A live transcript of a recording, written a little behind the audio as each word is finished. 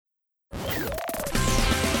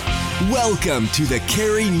Welcome to the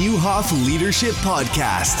Carey Nieuwhof Leadership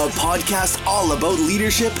Podcast, a podcast all about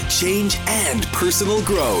leadership, change, and personal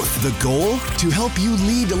growth. The goal? To help you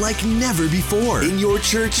lead like never before in your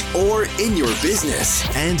church or in your business.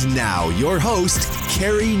 And now, your host,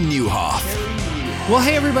 Carey Nieuwhof. Well,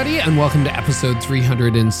 hey, everybody, and welcome to episode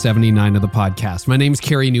 379 of the podcast. My name's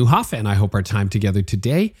Carey Nieuwhof, and I hope our time together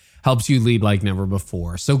today helps you lead like never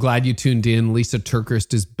before. So glad you tuned in. Lysa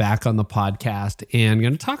TerKeurst is back on the podcast, and I'm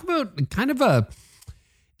going to talk about kind of an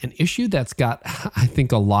issue that's got, I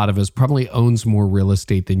think a lot of us probably owns more real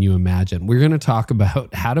estate than you imagine. We're going to talk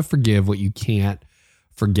about how to forgive what you can't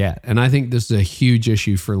forget. And I think this is a huge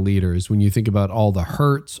issue for leaders. When you think about all the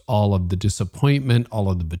hurts, all of the disappointment,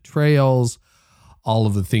 all of the betrayals, all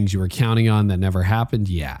of the things you were counting on that never happened,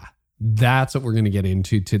 that's what we're going to get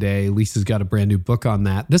into today. Lysa's got a brand new book on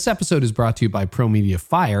that. This episode is brought to you by Pro Media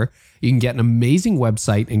Fire. You can get an amazing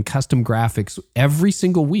website and custom graphics every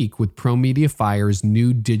single week with Pro Media Fire's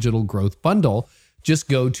new digital growth bundle. Just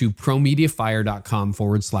go to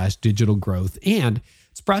promediafire.com/digital growth. And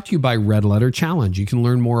it's brought to you by Red Letter Challenge. You can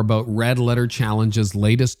learn more about Red Letter Challenge's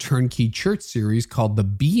latest turnkey church series called the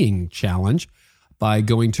Being Challenge by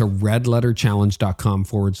going to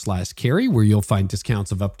redletterchallenge.com/Carey, where you'll find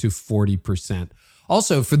discounts of up to 40%.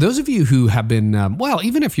 Also, for those of you who have been,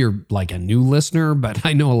 even if you're like a new listener, but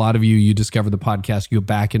I know a lot of you discover the podcast, you go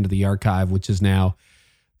back into the archive, which is now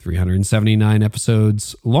 379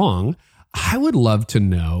 episodes long. I would love to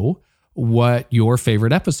know what your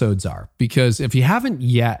favorite episodes are, because if you haven't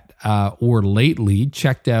yet or lately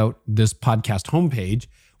checked out this podcast homepage,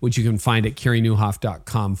 which you can find at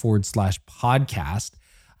careynieuwhof.com/podcast.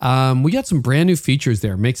 We got some brand new features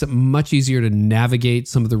there. Makes it much easier to navigate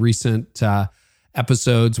some of the recent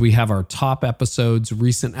episodes. We have our top episodes,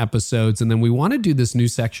 recent episodes, and then we want to do this new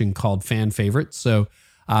section called Fan Favorites. So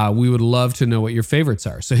we would love to know what your favorites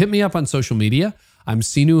are. So hit me up on social media. I'm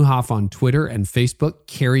C. Nieuwhof on Twitter and Facebook,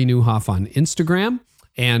 Carey Nieuwhof on Instagram.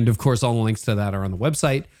 And of course, all the links to that are on the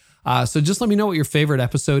website. So just let me know what your favorite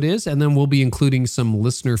episode is, and then we'll be including some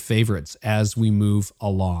listener favorites as we move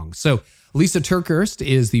along. So Lysa TerKeurst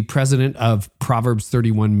is the president of Proverbs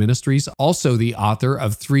 31 Ministries, also the author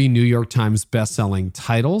of 3 New York Times bestselling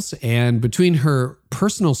titles. And between her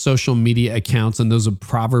personal social media accounts and those of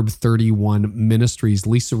Proverbs 31 Ministries,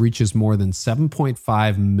 Lysa reaches more than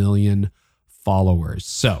 7.5 million followers.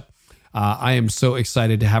 So I am so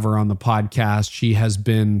excited to have her on the podcast. She has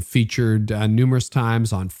been featured numerous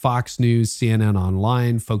times on Fox News, CNN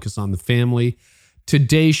Online, Focus on the Family,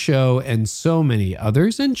 Today Show, and so many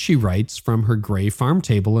others. And she writes from her gray farm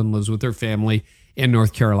table and lives with her family in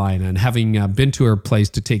North Carolina. And having been to her place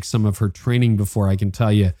to take some of her training before, I can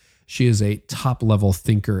tell you she is a top-level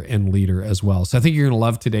thinker and leader as well. So I think you're going to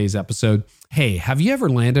love today's episode. Hey, have you ever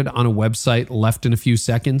landed on a website left in a few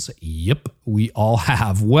seconds? Yep, we all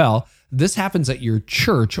have. Well, this happens at your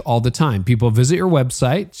church all the time. People visit your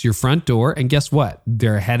website, it's your front door, and guess what?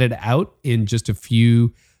 They're headed out in just a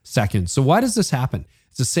few seconds. So why does this happen?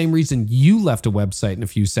 It's the same reason you left a website in a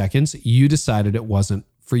few seconds. You decided it wasn't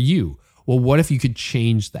for you. Well, what if you could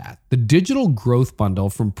change that? The Digital Growth Bundle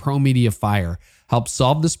from Pro Media Fire helps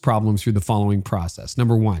solve this problem through the following process.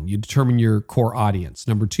 Number 1, you determine your core audience.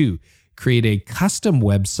 Number 2, create a custom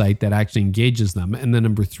website that actually engages them. And then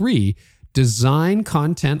number 3, design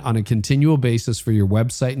content on a continual basis for your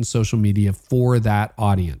website and social media for that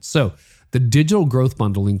audience. So the Digital Growth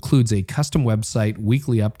Bundle includes a custom website,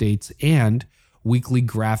 weekly updates, and weekly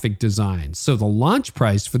graphic designs. So the launch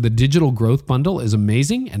price for the Digital Growth Bundle is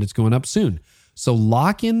amazing, and it's going up soon. So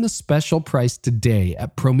lock in the special price today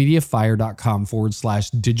at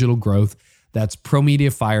promediafire.com/digital growth. That's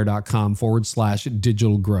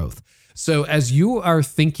promediafire.com/digital growth. So as you are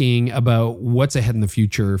thinking about what's ahead in the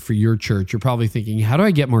future for your church, you're probably thinking, how do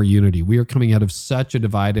I get more unity? We are coming out of such a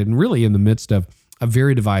divided and really in the midst of a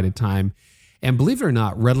very divided time. And believe it or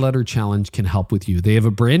not, Red Letter Challenge can help with you. They have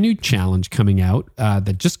a brand new challenge coming out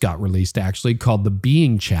that just got released actually called the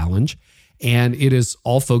Being Challenge. And it is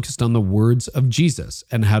all focused on the words of Jesus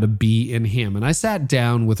and how to be in him. And I sat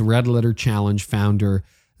down with Red Letter Challenge founder,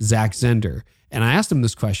 Zach Zender, and I asked him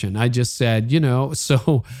this question. I just said,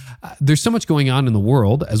 there's so much going on in the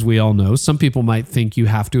world, as we all know. Some people might think you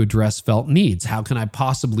have to address felt needs. How can I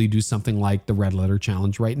possibly do something like the Red Letter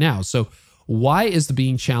Challenge right now? So why is the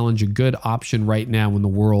Being Challenge a good option right now when the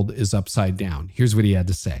world is upside down? Here's what he had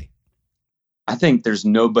to say. I think there's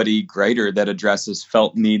nobody greater that addresses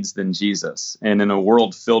felt needs than Jesus. And in a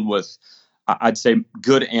world filled with, I'd say,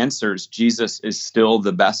 good answers, Jesus is still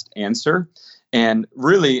the best answer. And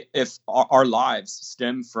really, if our lives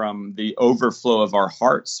stem from the overflow of our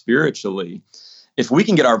hearts spiritually, if we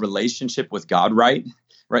can get our relationship with God right,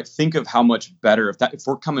 right? Think of how much better if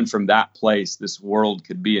we're coming from that place, this world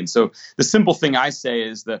could be. And so the simple thing I say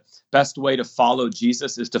is the best way to follow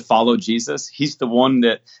Jesus is to follow Jesus. He's the one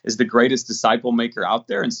that is the greatest disciple maker out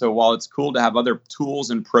there. And so while it's cool to have other tools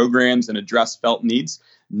and programs and address felt needs,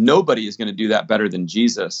 nobody is going to do that better than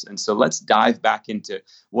Jesus. And so let's dive back into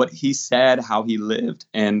what he said, how he lived,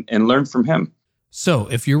 and learn from him. So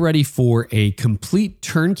if you're ready for a complete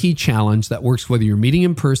turnkey challenge that works whether you're meeting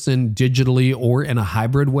in person, digitally, or in a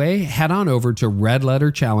hybrid way, head on over to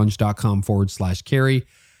redletterchallenge.com/Carey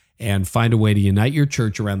and find a way to unite your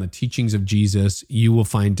church around the teachings of Jesus. You will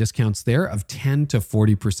find discounts there of 10 to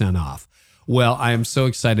 40% off. Well, I am so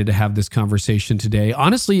excited to have this conversation today.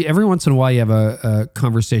 Honestly, every once in a while you have a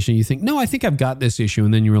conversation, you think, no, I think I've got this issue.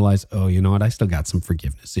 And then you realize, oh, you know what? I still got some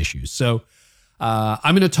forgiveness issues. So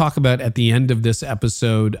I'm going to talk about at the end of this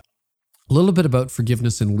episode a little bit about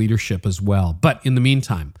forgiveness and leadership as well. But in the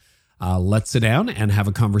meantime, let's sit down and have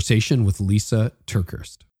a conversation with Lysa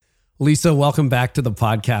TerKeurst. Lysa, welcome back to the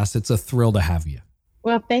podcast. It's a thrill to have you.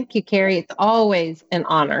 Well, thank you, Carey. It's always an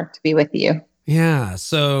honor to be with you. Yeah.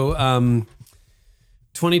 So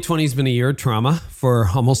 2020 has been a year of trauma for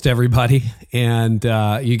almost everybody. And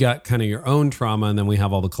you got kind of your own trauma, and then we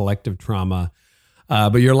have all the collective trauma.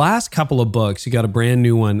 But your last couple of books, you got a brand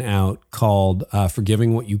new one out called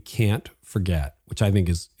Forgiving What You Can't Forget, which I think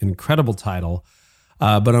is an incredible title.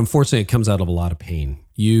 But unfortunately, it comes out of a lot of pain.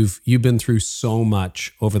 You've been through so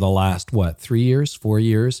much over the last, 3 years, 4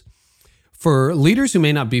 years? For leaders who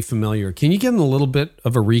may not be familiar, can you give them a little bit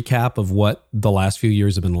of a recap of what the last few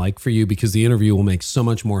years have been like for you? Because the interview will make so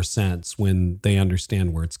much more sense when they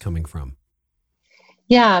understand where it's coming from.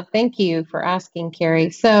 Yeah, thank you for asking, Carey.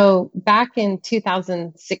 So back in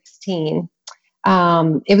 2016,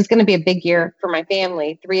 it was going to be a big year for my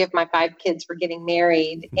family. 3 of my 5 kids were getting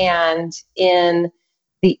married. And in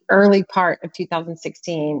the early part of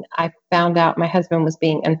 2016, I found out my husband was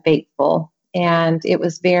being unfaithful. And it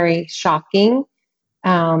was very shocking,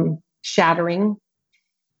 shattering,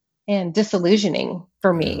 and disillusioning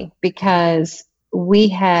for me because we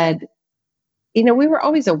had, we were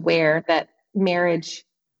always aware that marriage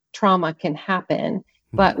trauma can happen,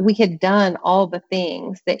 but we had done all the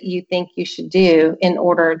things that you think you should do in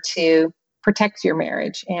order to protect your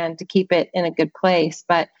marriage and to keep it in a good place.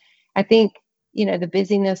 But I think, the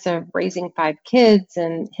busyness of raising 5 kids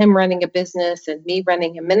and him running a business and me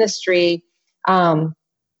running a ministry, the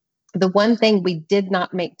one thing we did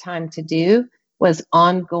not make time to do was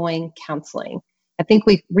ongoing counseling. I think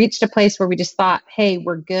we reached a place where we just thought, hey,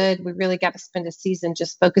 we're good. We really got to spend a season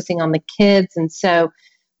just focusing on the kids. And so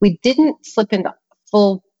we didn't slip into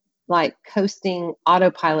full coasting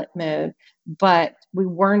autopilot mode, but we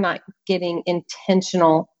were not getting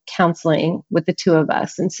intentional counseling with the 2 of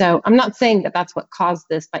us. And so I'm not saying that that's what caused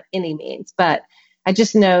this by any means, but I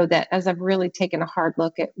just know that as I've really taken a hard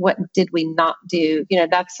look at what did we not do,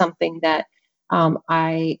 that's something that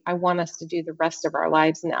I want us to do the rest of our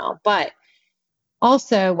lives now. But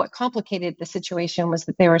also, what complicated the situation was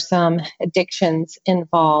that there were some addictions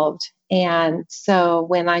involved. And so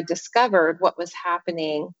when I discovered what was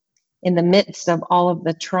happening in the midst of all of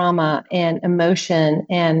the trauma and emotion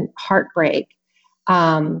and heartbreak,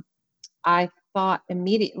 I thought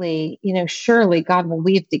immediately, surely God will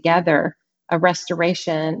weave together a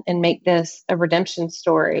restoration and make this a redemption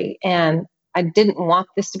story. And I didn't want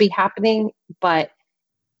this to be happening, but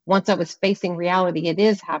once I was facing reality, it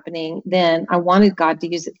is happening, then I wanted God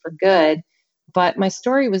to use it for good. But my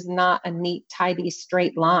story was not a neat, tidy,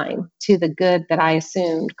 straight line to the good that I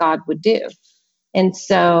assumed God would do. And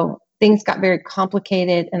so things got very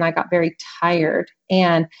complicated and I got very tired.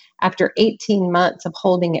 And after 18 months of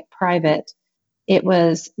holding it private, it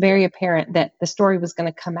was very apparent that the story was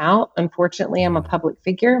going to come out. Unfortunately, I'm a public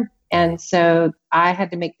figure. And so I had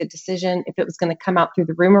to make the decision if it was going to come out through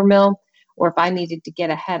the rumor mill or if I needed to get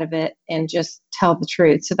ahead of it and just tell the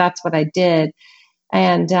truth. So that's what I did.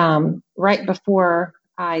 And right before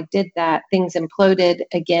I did that, things imploded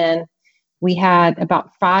again. We had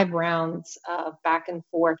about 5 rounds of back and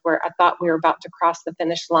forth where I thought we were about to cross the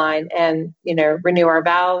finish line and, renew our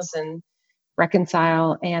vows and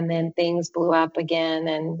reconcile. And then things blew up again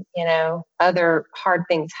and, other hard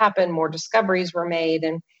things happened, more discoveries were made.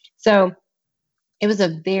 And so it was a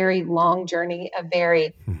very long journey, a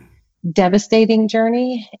very devastating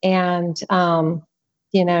journey. And,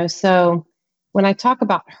 so when I talk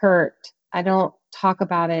about hurt, I don't talk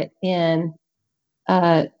about it in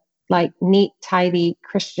neat, tidy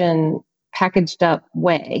Christian packaged up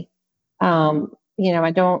way.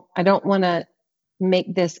 I don't want to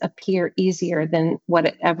make this appear easier than what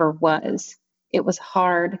it ever was. It was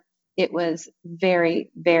hard. It was very,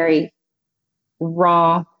 very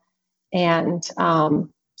raw. And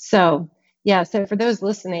so for those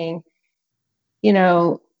listening,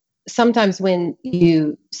 sometimes when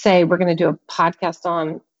you say we're going to do a podcast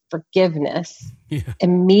on forgiveness,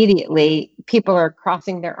 immediately people are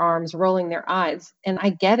crossing their arms, rolling their eyes. And I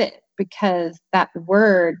get it, because that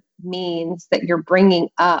word means that you're bringing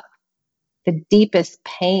up the deepest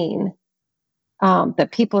pain that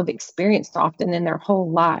people have experienced often in their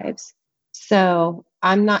whole lives. So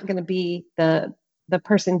I'm not going to be the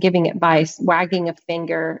person giving advice, wagging a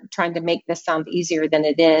finger, trying to make this sound easier than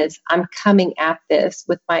it is. I'm coming at this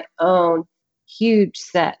with my own huge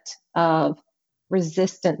set of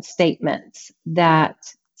resistant statements that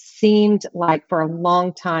seemed like for a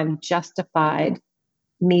long time justified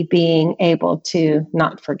me being able to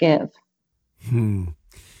not forgive.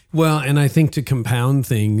 Well, and I think to compound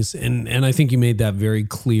things, and I think you made that very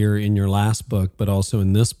clear in your last book, but also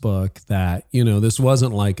in this book, that, this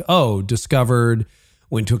wasn't like, discovered,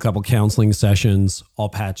 went to a couple counseling sessions, all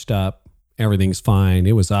patched up, everything's fine.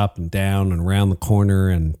 It was up and down and around the corner,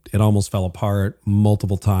 and it almost fell apart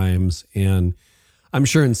multiple times. And I'm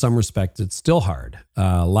sure in some respects it's still hard.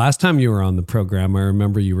 Last time you were on the program, I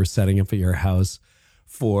remember you were setting up at your house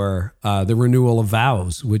for the renewal of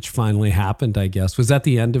vows, which finally happened, I guess. Was that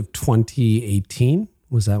the end of 2018?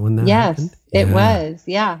 Was that when that happened? Yes, it was.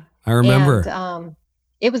 Yeah. I remember. And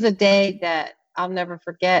it was a day that I'll never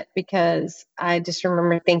forget, because I just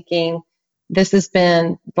remember thinking, this has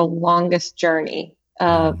been the longest journey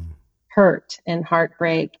of hurt and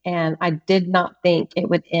heartbreak. And I did not think it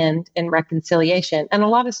would end in reconciliation. And a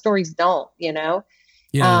lot of stories don't,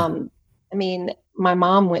 Yeah. I mean, my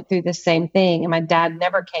mom went through the same thing, and my dad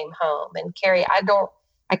never came home. And Carey,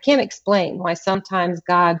 I can't explain why sometimes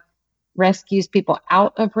God rescues people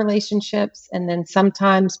out of relationships and then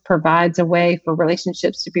sometimes provides a way for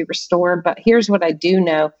relationships to be restored. But here's what I do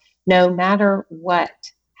know: no matter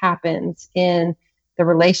what happens in the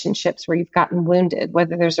relationships where you've gotten wounded,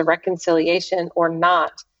 whether there's a reconciliation or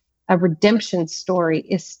not, a redemption story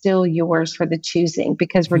is still yours for the choosing,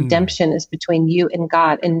 because redemption is between you and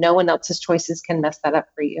God, and no one else's choices can mess that up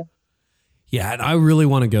for you. Yeah, and I really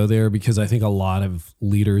want to go there, because I think a lot of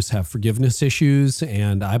leaders have forgiveness issues,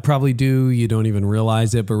 and I probably do. You don't even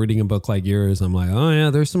realize it, but reading a book like yours, I'm like, oh yeah,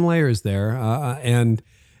 there's some layers there. And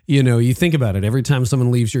you think about it, every time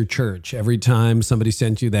someone leaves your church, every time somebody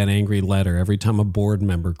sends you that angry letter, every time a board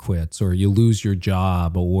member quits, or you lose your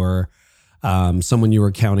job, or someone you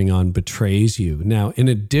were counting on betrays you. Now, in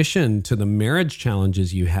addition to the marriage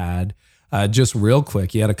challenges you had, just real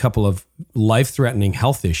quick, you had a couple of life-threatening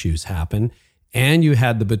health issues happen, and you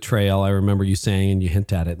had the betrayal. I remember you saying, and you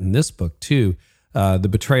hint at it in this book too, the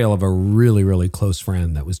betrayal of a really, really close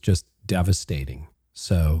friend that was just devastating.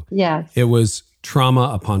 So yes, it was trauma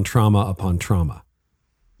upon trauma upon trauma.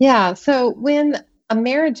 Yeah. So when a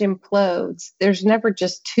marriage implodes, there's never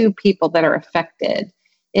just two people that are affected.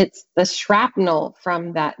 It's the shrapnel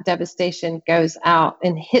from that devastation goes out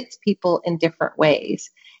and hits people in different ways.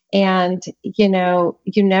 And, you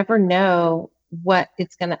never know what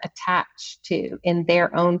it's going to attach to in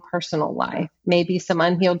their own personal life. Maybe some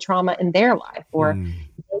unhealed trauma in their life, or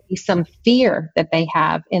maybe some fear that they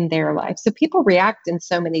have in their life. So people react in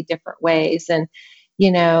so many different ways. And,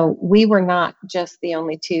 we were not just the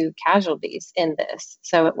only two casualties in this.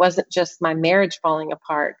 So it wasn't just my marriage falling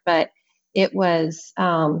apart, but it was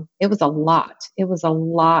a lot. It was a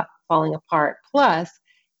lot falling apart. Plus,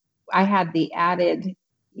 I had the added,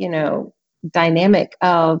 dynamic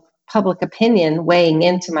of public opinion weighing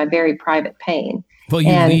into my very private pain. Well,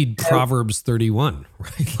 you lead Proverbs 31,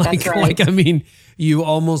 right? That's right. You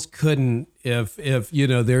almost couldn't, if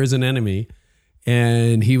there's an enemy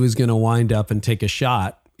and he was going to wind up and take a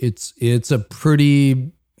shot, it's a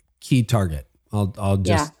pretty key target. I'll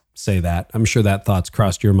just say that. I'm sure that thought's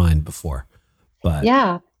crossed your mind before. But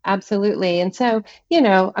yeah, absolutely. And so,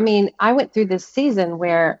 I went through this season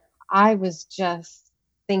where I was just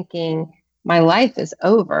thinking my life is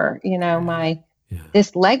over,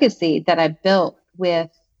 this legacy that I built with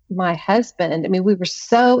my husband. We were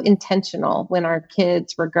so intentional when our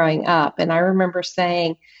kids were growing up. And I remember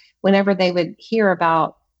saying, whenever they would hear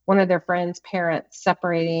about one of their friends' parents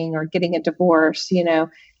separating or getting a divorce,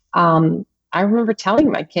 I remember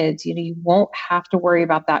telling my kids, you won't have to worry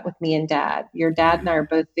about that with me and Dad. Your dad and I are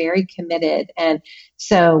both very committed. And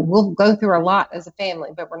so we'll go through a lot as a family,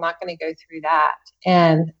 but we're not going to go through that.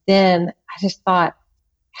 And then I just thought,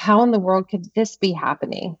 how in the world could this be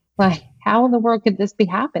happening? Like, how in the world could this be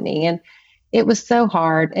happening? And it was so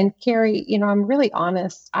hard. And Carey, I'm really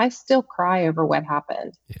honest. I still cry over what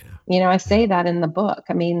happened. Yeah. I say that in the book.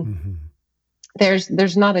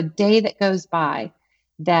 There's not a day that goes by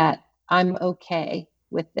that I'm okay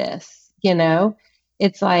with this. You know,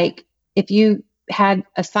 it's like if you had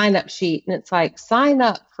a sign up sheet and it's like, sign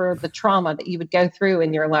up for the trauma that you would go through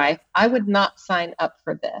in your life, I would not sign up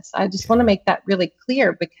for this. I just want to make that really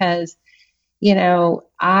clear because, you know,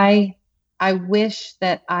 I wish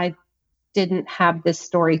that I didn't have this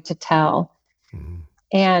story to tell.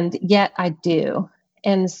 And yet I do.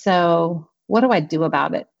 And so what do I do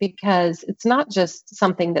about it? Because it's not just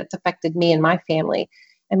something that's affected me and my family.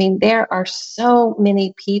 I mean, there are so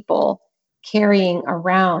many people carrying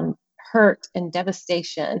around hurt and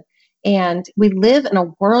devastation. And we live in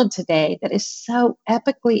a world today that is so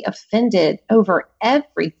epically offended over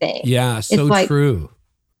everything. Yeah, so it's like true.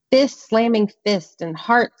 Fist slamming fist and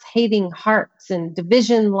hearts hating hearts and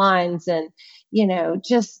division lines and, you know,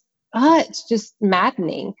 just, it's just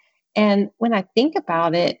maddening. And when I think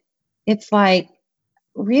about it, it's like,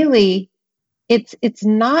 really, it's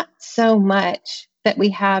not so much that we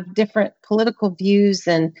have different political views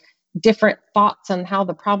and different thoughts on how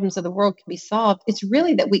the problems of the world can be solved. It's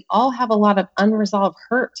really that we all have a lot of unresolved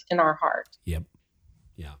hurt in our heart. Yep.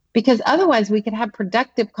 Yeah. Because otherwise we could have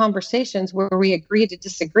productive conversations where we agree to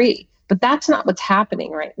disagree. But that's not what's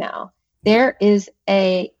happening right now. There is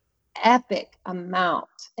an epic amount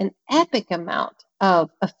of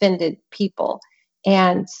offended people.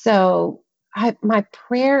 And so my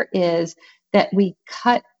prayer is that we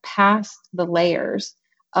cut past the layers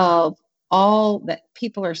of all that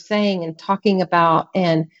people are saying and talking about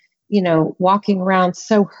and, you know, walking around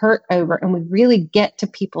so hurt over, and we really get to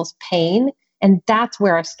people's pain. And that's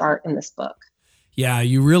where I start in this book. Yeah,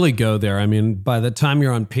 you really go there. I mean, by the time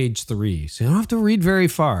you're on page 3, so you don't have to read very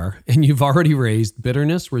far, and you've already raised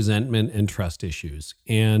bitterness, resentment, and trust issues.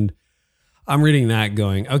 And I'm reading that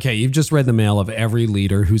going, okay, you've just read the mail of every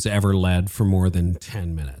leader who's ever led for more than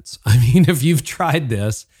 10 minutes. I mean, if you've tried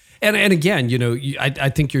this, and again, you know, I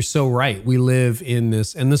think you're so right. We live in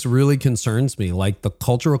this, and this really concerns me, like the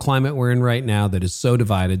cultural climate we're in right now that is so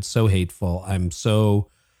divided, so hateful. I'm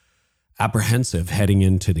so apprehensive heading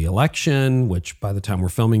into the election, which by the time we're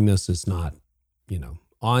filming this is not, you know,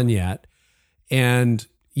 on yet. And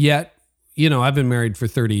yet, you know, I've been married for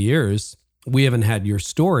 30 years. We haven't had your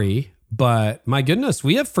story, but my goodness,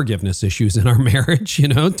 we have forgiveness issues in our marriage. You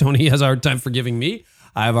know, Tony has a hard time forgiving me.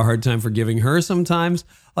 I have a hard time forgiving her sometimes.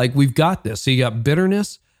 Like, we've got this. So you got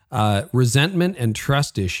bitterness, resentment, and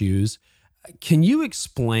trust issues. Can you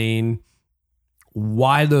explain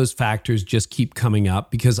why those factors just keep coming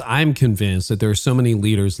up? Because I'm convinced that there are so many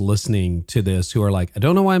leaders listening to this who are like, I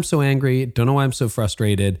don't know why I'm so angry. I don't know why I'm so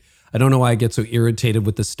frustrated. I don't know why I get so irritated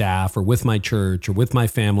with the staff or with my church or with my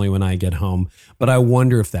family when I get home. But I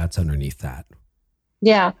wonder if that's underneath that.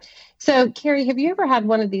 Yeah. So, Carey, have you ever had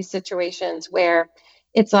one of these situations where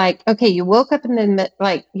it's like, okay, you woke up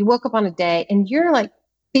you woke up on a day and you're like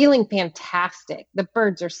feeling fantastic. The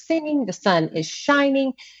birds are singing, the sun is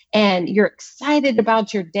shining, and you're excited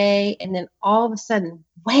about your day. And then all of a sudden,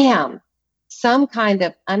 wham, some kind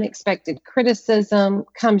of unexpected criticism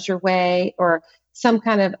comes your way, or some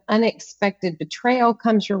kind of unexpected betrayal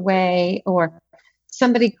comes your way, or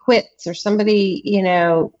somebody quits, or somebody, you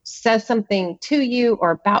know, says something to you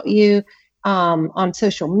or about you on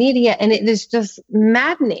social media. And it is just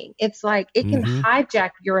maddening. It's like it can hijack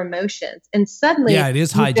your emotions. And suddenly, yeah, it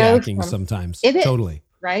is hijacking sometimes. It is, totally.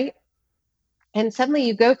 Right? And suddenly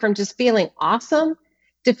you go from just feeling awesome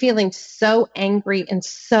to feeling so angry and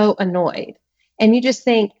so annoyed. And you just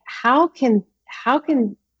think, how could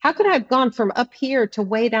I have gone from up here to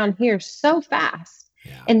way down here so fast?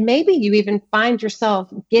 Yeah. And maybe you even find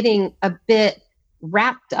yourself getting a bit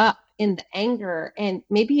wrapped up in the anger, and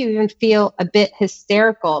maybe you even feel a bit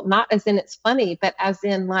hysterical, not as in it's funny, but as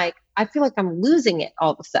in like, I feel like I'm losing it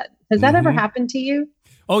all of a sudden. Has that ever happened to you?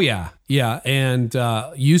 Oh, yeah. Yeah. And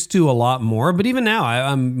used to a lot more. But even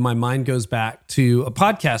now, my mind goes back to a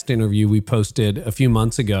podcast interview we posted a few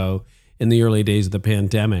months ago in the early days of the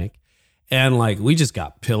pandemic. And like, we just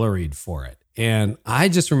got pilloried for it. And I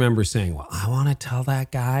just remember saying, well, I want to tell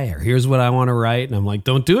that guy, or here's what I want to write. And I'm like,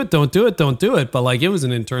 don't do it. But like, it was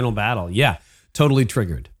an internal battle. Yeah, totally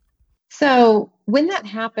triggered. So when that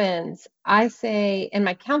happens, I say, and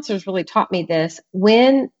my counselors really taught me this,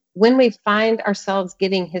 when we find ourselves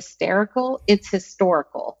getting hysterical, it's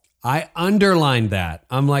historical. I underlined that.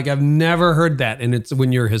 I'm like, I've never heard that. And it's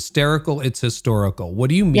when you're hysterical, it's historical. What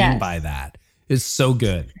do you mean by that? It's so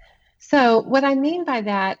good. So what I mean by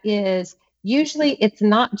that is, usually it's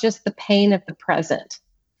not just the pain of the present.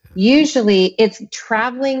 Usually it's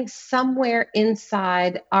traveling somewhere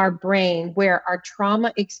inside our brain where our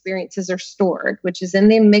trauma experiences are stored, which is in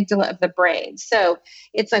the amygdala of the brain. So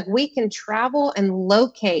it's like we can travel and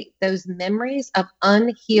locate those memories of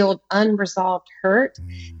unhealed, unresolved hurt,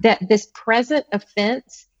 that this present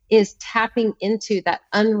offense is tapping into that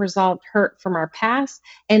unresolved hurt from our past.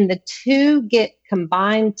 And the two get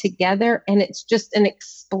combined together, and it's just an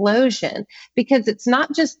explosion, because it's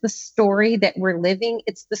not just the story that we're living,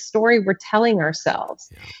 it's the story we're telling ourselves.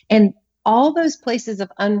 Yeah. And all those places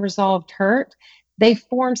of unresolved hurt, they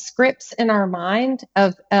form scripts in our mind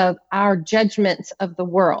of our judgments of the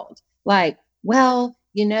world. Like, well,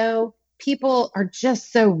 people are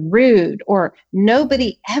just so rude, or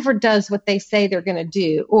nobody ever does what they say they're going to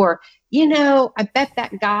do, or, I bet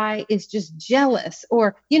that guy is just jealous,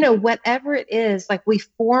 or, whatever it is. Like, we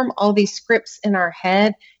form all these scripts in our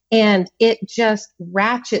head, and it just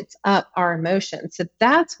ratchets up our emotions. So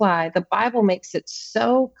that's why the Bible makes it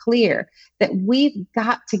so clear that we've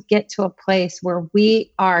got to get to a place where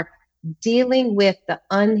we are dealing with the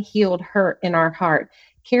unhealed hurt in our heart.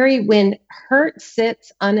 Carey, when hurt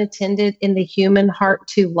sits unattended in the human heart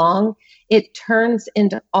too long, it turns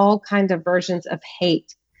into all kinds of versions of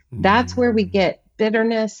hate. That's where we get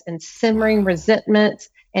bitterness and simmering resentments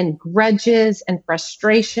and grudges and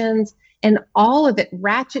frustrations, and all of it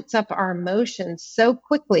ratchets up our emotions so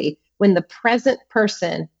quickly when the present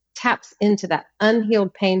person taps into that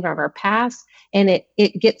unhealed pain from our past, and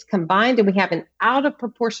it gets combined, and we have an out of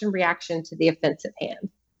proportion reaction to the offense at hand.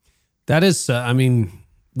 That is,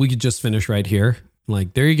 we could just finish right here.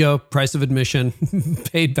 Like, there you go. Price of admission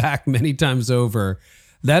paid back many times over.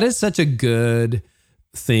 That is such a good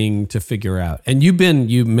thing to figure out. And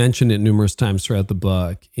you mentioned it numerous times throughout the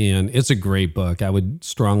book, and it's a great book. I would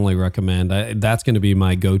strongly recommend. That's going to be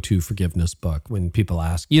my go-to forgiveness book when people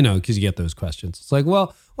ask, because you get those questions. It's like,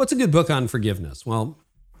 well, what's a good book on forgiveness? Well,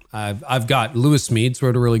 I've got Lewis Smedes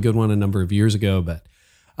wrote a really good one a number of years ago, but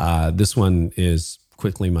this one is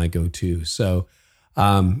quickly my go-to. So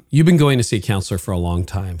you've been going to see a counselor for a long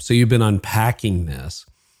time. So you've been unpacking this,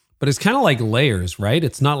 but it's kind of like layers, right?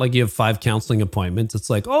 It's not like you have 5 counseling appointments.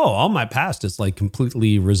 It's like, oh, all my past is like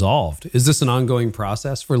completely resolved. Is this an ongoing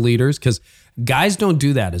process for leaders? Because guys don't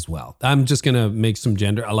do that as well. I'm just going to make some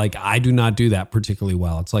I do not do that particularly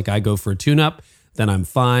well. It's like I go for a tune-up, then I'm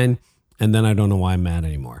fine, and then I don't know why I'm mad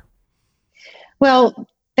anymore. Well,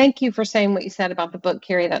 thank you for saying what you said about the book,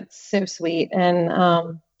 Carey. That's so sweet. And I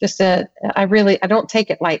don't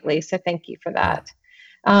take it lightly. So thank you for that.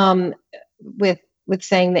 With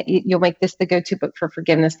saying that you'll make this the go-to book for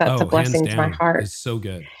forgiveness. That's a blessing to my heart. It's so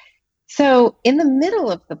good. So in the middle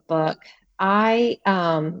of the book, I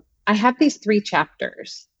have these 3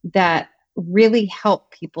 chapters that really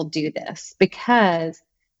help people do this, because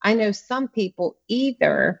I know some people,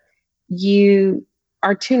 either you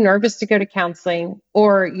are too nervous to go to counseling,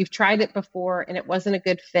 or you've tried it before and it wasn't a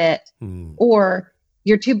good fit, or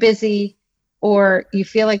you're too busy, or you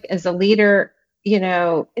feel like as a leader,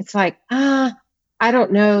 it's like, I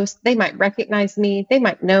don't know, they might recognize me, they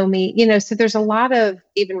might know me, so there's a lot of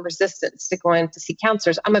even resistance to going to see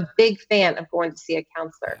counselors. I'm a big fan of going to see a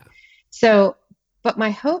counselor. Yeah. So, but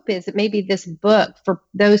my hope is that maybe this book, for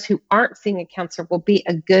those who aren't seeing a counselor, will be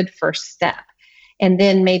a good first step. And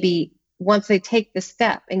then maybe once they take the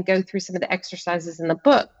step and go through some of the exercises in the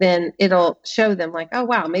book, then it'll show them like, oh,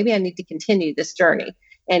 wow, maybe I need to continue this journey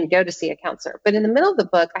and go to see a counselor. But in the middle of the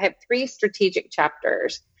book, I have 3 strategic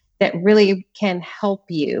chapters that really can help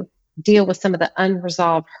you deal with some of the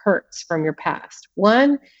unresolved hurts from your past.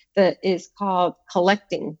 One that is called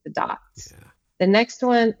collecting the dots. Yeah. The next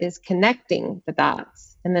one is connecting the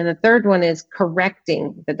dots. And then the third one is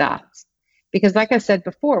correcting the dots. Because like I said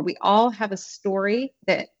before, we all have a story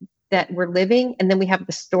that we're living, and then we have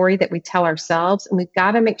the story that we tell ourselves. And we've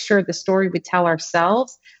got to make sure the story we tell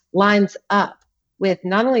ourselves lines up with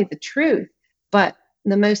not only the truth, but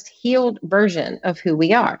the most healed version of who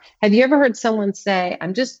we are. Have you ever heard someone say,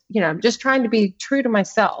 I'm just trying to be true to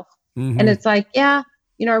myself? Mm-hmm. And it's like, yeah,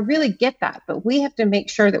 I really get that, but we have to make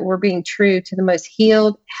sure that we're being true to the most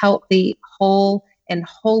healed, healthy, whole, and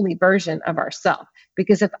holy version of ourselves.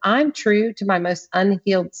 Because if I'm true to my most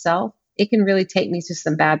unhealed self, it can really take me to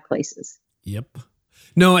some bad places. Yep.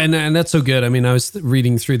 No, and that's so good. I mean, I was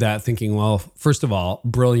reading through that thinking, well, first of all,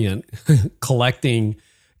 brilliant, collecting,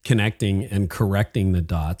 connecting, and correcting the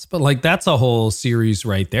dots. But like, that's a whole series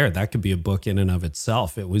right there. That could be a book in and of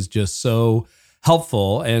itself. It was just so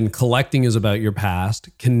helpful. And collecting is about your past.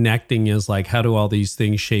 Connecting is like, how do all these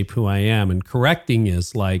things shape who I am? And correcting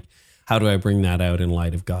is like, how do I bring that out in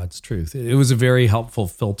light of God's truth? It was a very helpful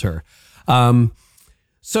filter.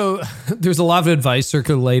 So there's a lot of advice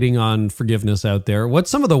circulating on forgiveness out there.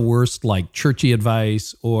 What's some of the worst, like churchy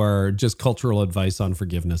advice or just cultural advice on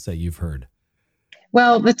forgiveness that you've heard?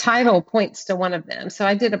 Well, the title points to one of them. So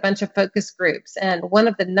I did a bunch of focus groups, and one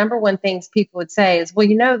of the number one things people would say is, well,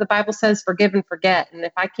 the Bible says forgive and forget. And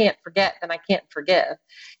if I can't forget, then I can't forgive.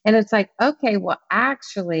 And it's like, okay, well,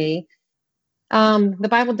 actually, the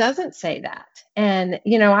Bible doesn't say that. And,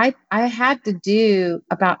 I had to do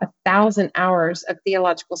about 1,000 hours of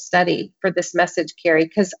theological study for this message, Carey,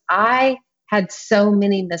 because I had so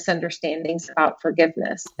many misunderstandings about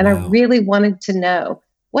forgiveness. And I really wanted to know,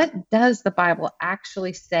 what does the Bible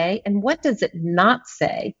actually say? And what does it not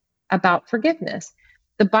say about forgiveness?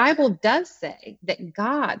 The Bible does say that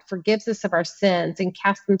God forgives us of our sins and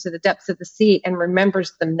casts them to the depths of the sea and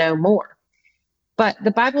remembers them no more. But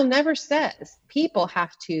the Bible never says people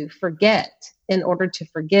have to forget in order to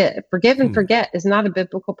forgive. Forgive and forget is not a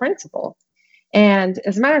biblical principle. And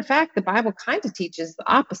as a matter of fact, the Bible kind of teaches the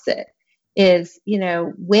opposite is,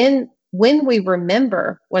 when we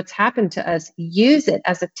remember what's happened to us, use it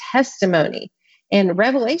as a testimony. And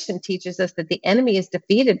Revelation teaches us that the enemy is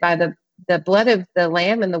defeated by the blood of the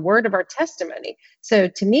Lamb and the word of our testimony. So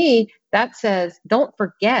to me, that says, don't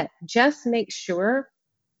forget, just make sure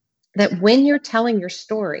that when you're telling your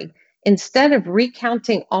story, instead of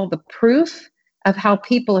recounting all the proof of how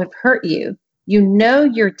people have hurt you,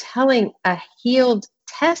 you're telling a healed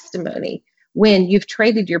testimony when you've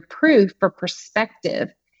traded your proof for perspective.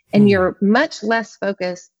 And you're much less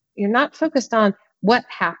focused. You're not focused on what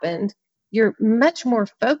happened. You're much more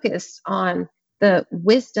focused on the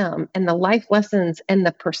wisdom and the life lessons and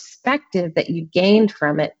the perspective that you gained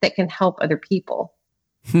from it that can help other people.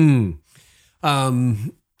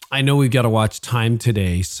 I know we've got to watch time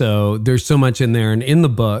today, so there's so much in there. And in the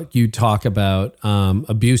book, you talk about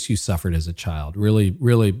abuse you suffered as a child. Really,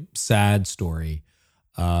 really sad story.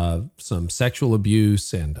 Some sexual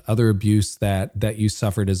abuse and other abuse that you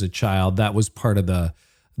suffered as a child. That was part of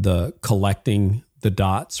the collecting the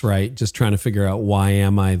dots, right? Just trying to figure out, why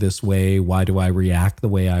am I this way? Why do I react the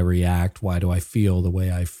way I react? Why do I feel the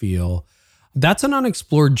way I feel? That's an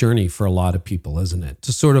unexplored journey for a lot of people, isn't it?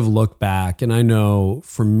 To sort of look back. And I know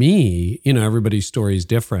for me, everybody's story is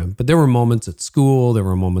different, but there were moments at school, there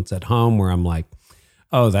were moments at home where I'm like,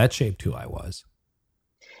 oh, that shaped who I was.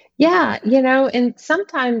 Yeah, and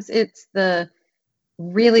sometimes it's the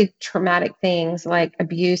really traumatic things like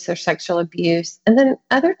abuse or sexual abuse. And then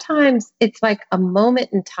other times it's like a moment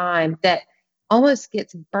in time that almost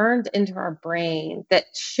gets burned into our brain that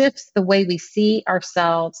shifts the way we see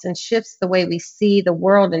ourselves and shifts the way we see the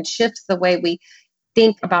world and shifts the way we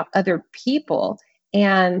think about other people.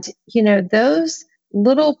 And, those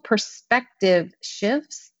little perspective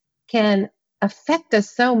shifts can affect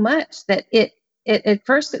us so much that at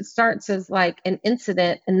first it starts as like an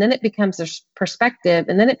incident, and then it becomes a perspective,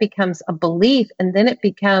 and then it becomes a belief, and then it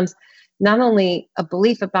becomes not only a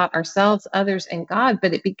belief about ourselves, others, and God,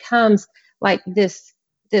 but it becomes like this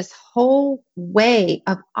whole way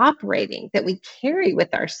of operating that we carry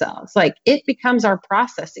with ourselves. Like it becomes our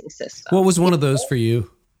processing system. What was one of those for you?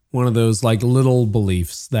 One of those like little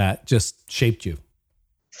beliefs that just shaped you?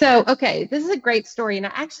 So, okay, this is a great story. And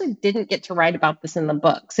I actually didn't get to write about this in the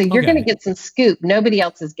book. So you're going to get some scoop. Nobody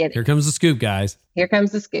else is getting. Here comes the scoop, guys. Here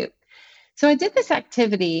comes the scoop. So I did this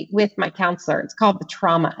activity with my counselor. It's called the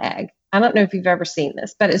trauma egg. I don't know if you've ever seen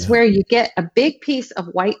this, but it's where you get a big piece of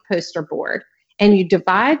white poster board and you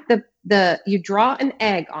divide you draw an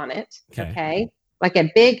egg on it. Okay. Like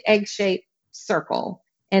a big egg-shaped circle.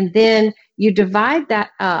 And then you divide that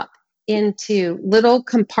up into little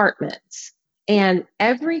compartments. And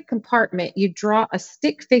every compartment, you draw a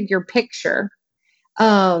stick figure picture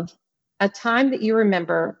of a time that you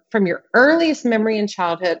remember from your earliest memory in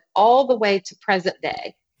childhood all the way to present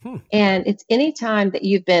day. And it's any time that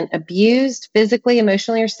you've been abused physically,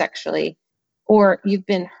 emotionally, or sexually, or you've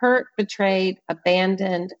been hurt, betrayed,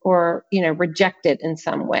 abandoned, or, rejected in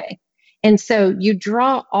some way. And so you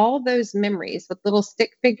draw all those memories with little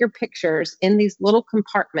stick figure pictures in these little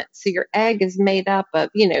compartments. So your egg is made up of,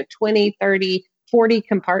 20, 30, 40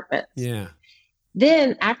 compartments. Yeah.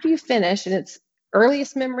 Then after you finish, and it's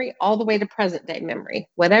earliest memory all the way to present day memory,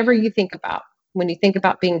 whatever you think about when you think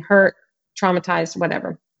about being hurt, traumatized,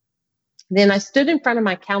 whatever. Then I stood in front of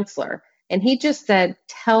my counselor and he just said,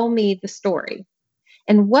 tell me the story.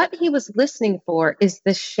 And what he was listening for is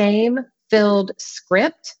the shame-filled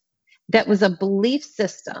script that was a belief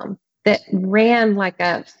system that ran like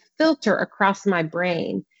a filter across my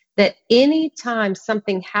brain, that anytime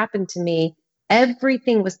something happened to me,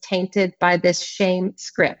 everything was tainted by this shame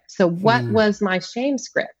script. So what was my shame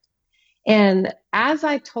script? And as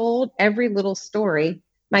I told every little story,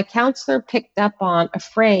 my counselor picked up on a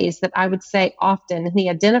phrase that I would say often, and he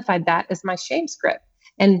identified that as my shame script.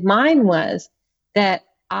 And mine was that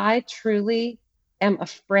I truly am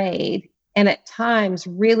afraid and at times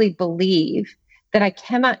really believe that I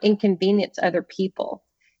cannot inconvenience other people.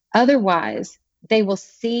 Otherwise, they will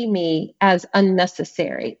see me as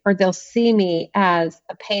unnecessary, or they'll see me as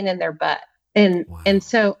a pain in their butt. And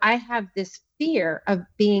so I have this fear of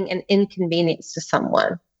being an inconvenience to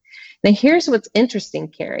someone. Now, here's what's interesting,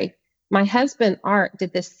 Carey. My husband, Art,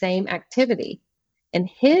 did this same activity, and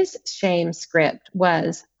his shame script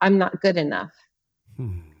was, I'm not good enough.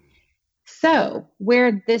 So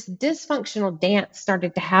where this dysfunctional dance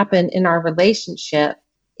started to happen in our relationship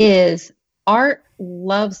is Art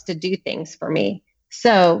loves to do things for me.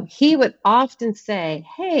 So he would often say,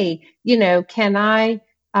 hey, can I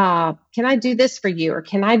do this for you? Or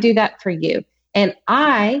can I do that for you? And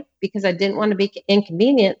I, because I didn't want to be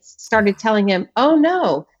inconvenienced, started telling him, oh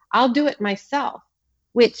no, I'll do it myself,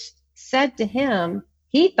 which said to him,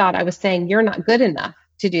 he thought I was saying, you're not good enough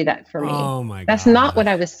to do that for me. Oh my God. That's not what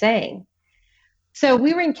I was saying. So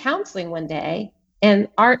we were in counseling one day, and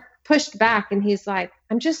Art pushed back, and he's like,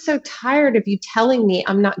 I'm just so tired of you telling me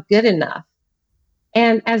I'm not good enough.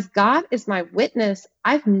 And as God is my witness,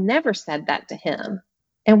 I've never said that to him.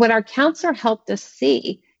 And what our counselor helped us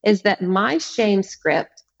see is that my shame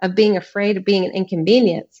script of being afraid of being an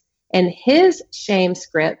inconvenience and his shame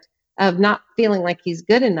script of not feeling like he's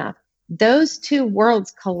good enough, those two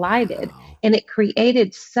worlds collided. Wow. And it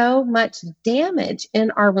created so much damage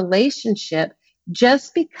in our relationship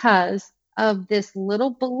just because of this little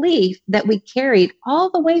belief that we carried all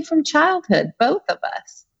the way from childhood, both of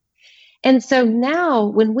us. And so now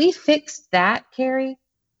when we fixed that, Carey,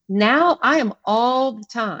 now I am all the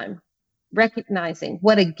time recognizing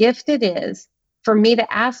what a gift it is for me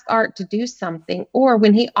to ask Art to do something, or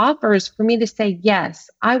when he offers for me to say, yes,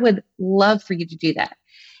 I would love for you to do that.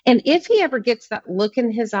 And if he ever gets that look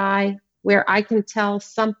in his eye where I can tell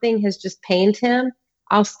something has just pained him,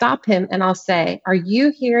 I'll stop him and I'll say, are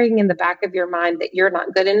you hearing in the back of your mind that you're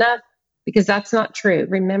not good enough? Because that's not true.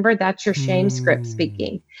 Remember, that's your shame script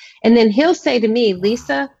speaking. And then he'll say to me,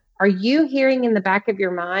 Lysa, are you hearing in the back of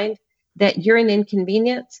your mind that you're an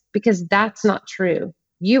inconvenience? Because that's not true.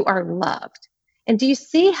 You are loved. And do you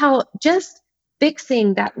see how just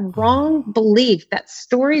fixing that wrong belief, that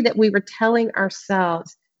story that we were telling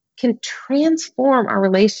ourselves, can transform our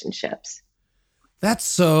relationships? That's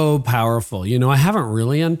so powerful. I haven't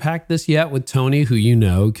really unpacked this yet with Tony, who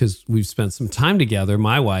because we've spent some time together,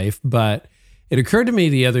 my wife, but it occurred to me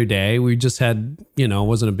the other day, we just had, it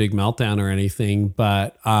wasn't a big meltdown or anything,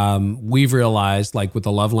 but we've realized, like with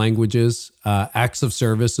the love languages, acts of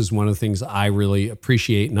service is one of the things I really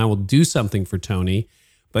appreciate, and I will do something for Tony,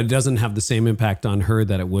 but it doesn't have the same impact on her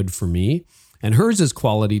that it would for me. And hers is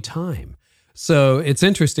quality time. So it's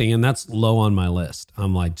interesting, and that's low on my list.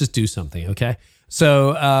 I'm like, just do something, okay?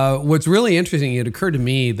 So what's really interesting, it occurred to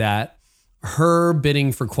me that her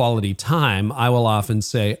bidding for quality time, I will often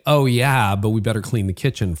say, oh yeah, but we better clean the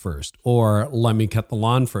kitchen first, or let me cut the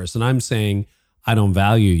lawn first. And I'm saying, I don't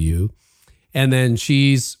value you. And then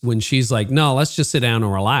when she's like, no, let's just sit down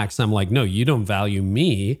and relax. I'm like, no, you don't value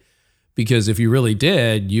me, because if you really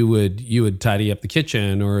did, you would tidy up the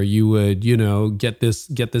kitchen, or you would, get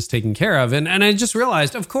this taken care of. And I just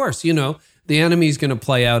realized, of course, the enemy's going to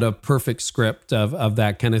play out a perfect script of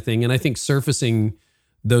that kind of thing. And I think surfacing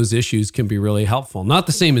those issues can be really helpful. Not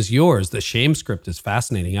the same as yours. The shame script is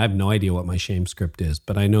fascinating. I have no idea what my shame script is,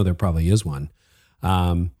 but I know there probably is one.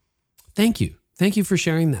 Thank you. Thank you for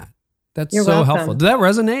sharing that. That's You're so welcome. helpful. Did that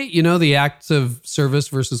resonate? The acts of service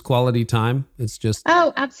versus quality time. It's just.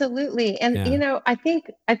 Oh, absolutely. And, Yeah. I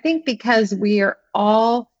think because we are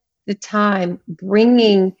all the time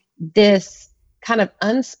bringing this kind of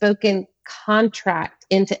unspoken contract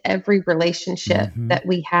into every relationship that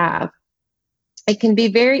we have, it can be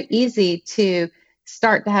very easy to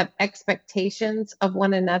start to have expectations of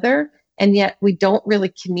one another, and yet we don't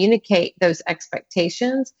really communicate those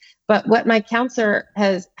expectations. But what my counselor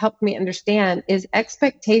has helped me understand is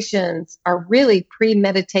expectations are really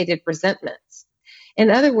premeditated resentments. In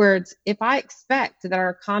other words, if I expect that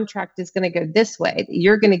our contract is going to go this way, that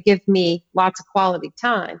you're going to give me lots of quality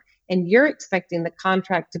time, and you're expecting the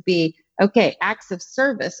contract to be, okay, acts of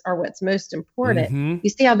service are what's most important. You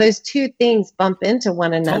see how those two things bump into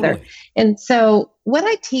one another. Totally. And so what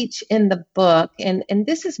I teach in the book, and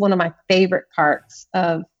this is one of my favorite parts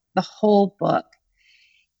of the whole book,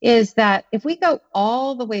 is that if we go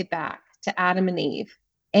all the way back to Adam and Eve,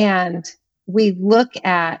 and we look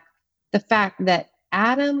at the fact that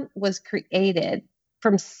Adam was created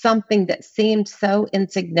from something that seemed so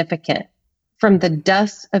insignificant, from the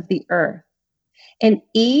dust of the earth. And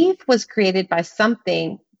Eve was created by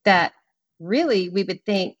something that really we would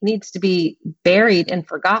think needs to be buried and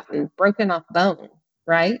forgotten, broken off bone,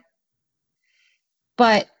 right?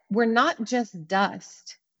 But we're not just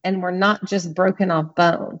dust and we're not just broken off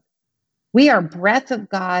bone. We are breath of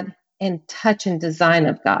God and touch and design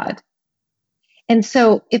of God. And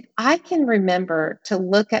so if I can remember to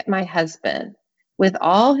look at my husband with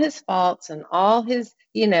all his faults and all his,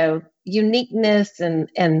 uniqueness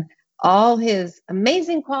and all his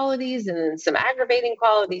amazing qualities and some aggravating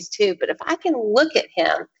qualities too. But if I can look at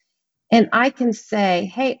him and I can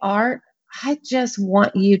say, hey, Art, I just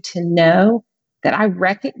want you to know that I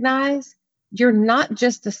recognize you're not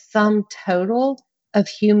just a sum total of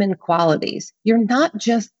human qualities. You're not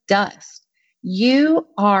just dust. You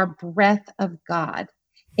are breath of God,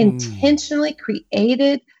 intentionally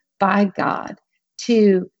created by God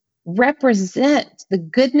to represent the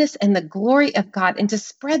goodness and the glory of God and to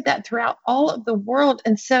spread that throughout all of the world.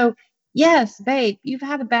 And so, yes, babe, you've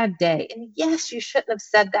had a bad day. And yes, you shouldn't have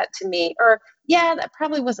said that to me. Or, yeah, that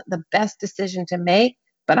probably wasn't the best decision to make.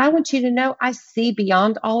 But I want you to know I see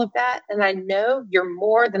beyond all of that. And I know you're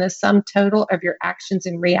more than a sum total of your actions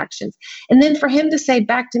and reactions. And then for him to say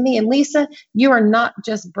back to me, and Lysa, you are not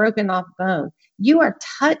just broken off bone. You are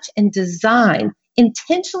touch and design,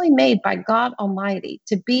 intentionally made by God Almighty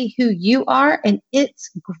to be who you are. And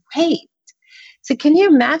it's great. So can you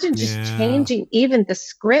imagine just changing even the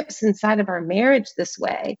scripts inside of our marriage this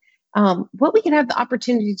way? What we could have the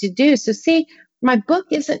opportunity to do. So see, my book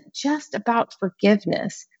isn't just about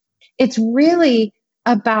forgiveness. It's really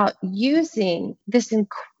about using this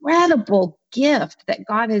incredible gift that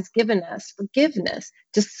God has given us, forgiveness,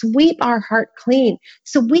 to sweep our heart clean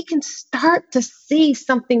so we can start to see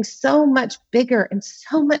something so much bigger and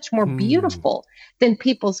so much more beautiful than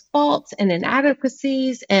people's faults and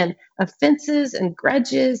inadequacies and offenses and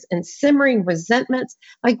grudges and simmering resentments.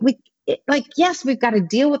 Yes, we've got to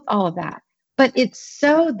deal with all of that, but it's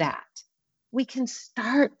so that we can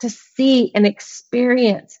start to see and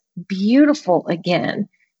experience beautiful again,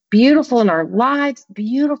 beautiful in our lives,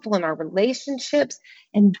 beautiful in our relationships.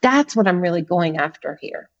 And that's what I'm really going after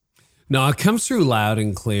here. No, it comes through loud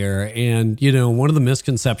and clear. And, one of the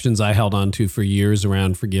misconceptions I held on to for years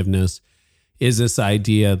around forgiveness is this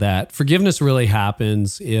idea that forgiveness really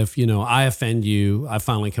happens if, I offend you, I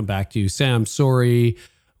finally come back to you, say, I'm sorry,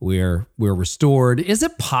 we're restored. Is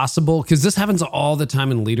it possible? Because this happens all the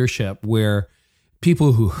time in leadership where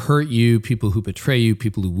people who hurt you, people who betray you,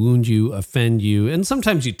 people who wound you, offend you, and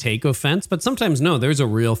sometimes you take offense, but sometimes no, there's a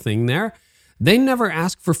real thing there. They never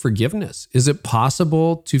ask for forgiveness. Is it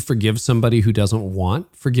possible to forgive somebody who doesn't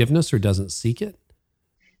want forgiveness or doesn't seek it?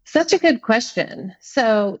 Such a good question.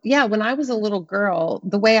 So when I was a little girl,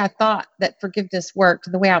 the way I thought that forgiveness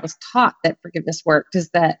worked, the way I was taught that forgiveness worked is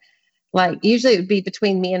that usually it would be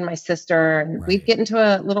between me and my sister, and we'd get into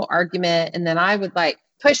a little argument, and then I would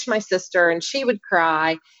push my sister and she would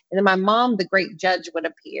cry. And then my mom, the great judge, would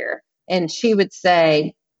appear and she would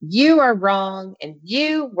say, you are wrong and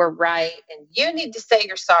you were right. And you need to say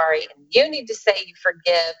you're sorry and you need to say you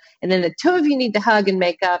forgive. And then the two of you need to hug and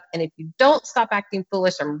make up. And if you don't stop acting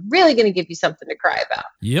foolish, I'm really going to give you something to cry about.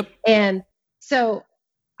 Yep. And so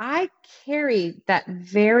I carried that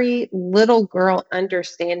very little girl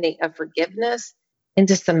understanding of forgiveness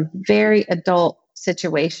into some very adult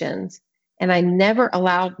situations. And I never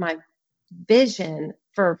allowed my vision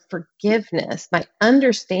for forgiveness, my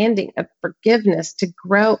understanding of forgiveness to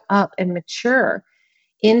grow up and mature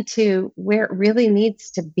into where it really needs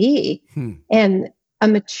to be. And a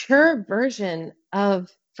mature version of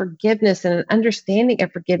forgiveness and an understanding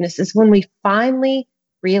of forgiveness is when we finally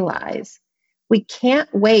realize we can't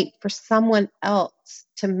wait for someone else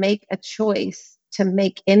to make a choice to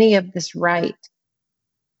make any of this right.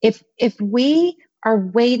 If we are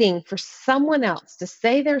waiting for someone else to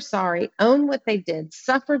say they're sorry, own what they did,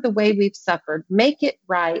 suffer the way we've suffered, make it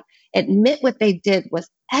right, admit what they did was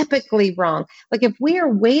epically wrong. If we are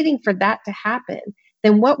waiting for that to happen,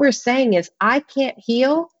 then what we're saying is, I can't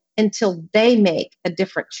heal until they make a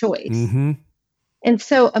different choice. Mm-hmm. And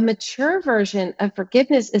so a mature version of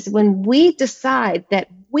forgiveness is when we decide that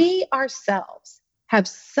we ourselves have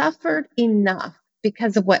suffered enough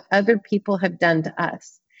because of what other people have done to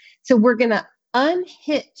us. So we're going to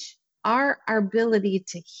unhitch our ability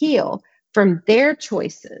to heal from their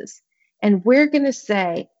choices. And we're going to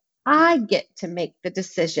say, I get to make the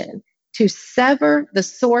decision to sever the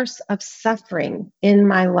source of suffering in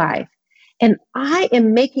my life. And I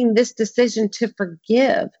am making this decision to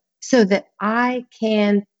forgive so that I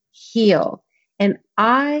can heal. And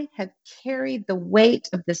I have carried the weight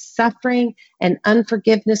of the suffering and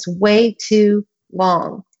unforgiveness way too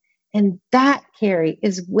long. And that, Carey,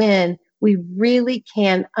 is when we really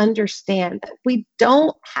can understand that we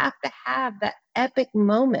don't have to have that epic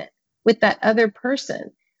moment with that other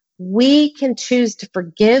person. We can choose to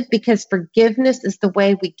forgive because forgiveness is the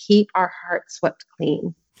way we keep our hearts swept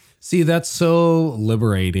clean. See, that's so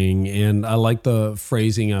liberating. And I like the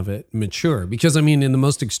phrasing of it, mature. Because I mean, in the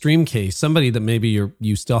most extreme case, somebody that maybe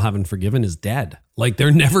you still haven't forgiven is dead. Like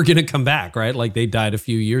they're never going to come back, right? Like they died a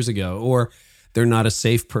few years ago, or they're not a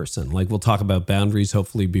safe person. Like we'll talk about boundaries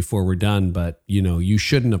hopefully before we're done, but you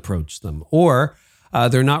shouldn't approach them. Or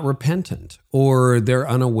they're not repentant, or they're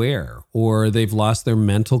unaware, or they've lost their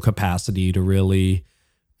mental capacity to really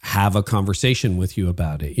have a conversation with you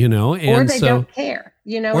about it, And or they don't care,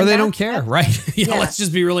 Or they don't care, right? Yeah, let's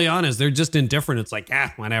just be really honest. They're just indifferent. It's like,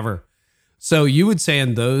 whatever. So you would say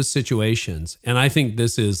in those situations, and I think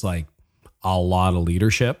this is like a lot of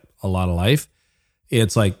leadership, a lot of life,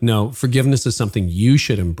 it's like, no, forgiveness is something you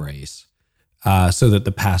should embrace so that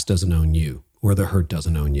the past doesn't own you or the hurt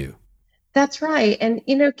doesn't own you. That's right. And,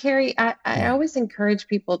 Carey, I always encourage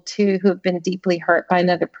people too who have been deeply hurt by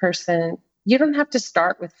another person. You don't have to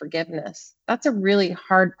start with forgiveness. That's a really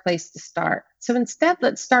hard place to start. So instead,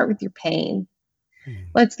 let's start with your pain.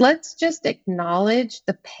 Let's just acknowledge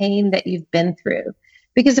the pain that you've been through.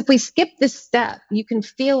 Because if we skip this step, you can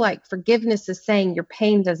feel like forgiveness is saying your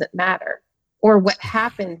pain doesn't matter, or what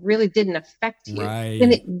happened really didn't affect you. Right.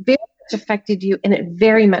 And it very much affected you, and it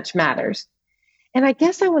very much matters. And I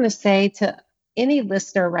guess I want to say to any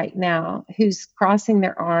listener right now who's crossing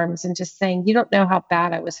their arms and just saying, you don't know how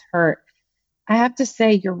bad I was hurt. I have to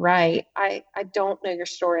say, you're right. I don't know your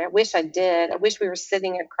story. I wish I did. I wish we were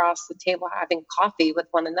sitting across the table having coffee with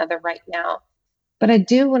one another right now. But I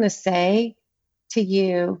do want to say to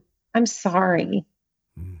you, I'm sorry.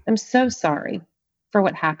 I'm so sorry for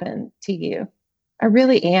what happened to you. I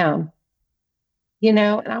really am. And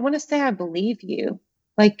I want to say I believe you.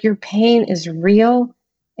 Like your pain is real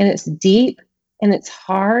and it's deep and it's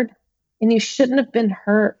hard, and you shouldn't have been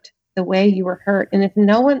hurt the way you were hurt. And if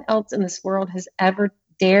no one else in this world has ever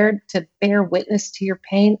dared to bear witness to your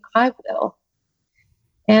pain, I will.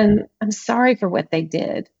 And I'm sorry for what they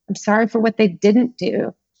did. I'm sorry for what they didn't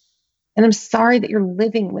do. And I'm sorry that you're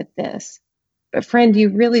living with this. But friend, you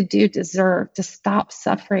really do deserve to stop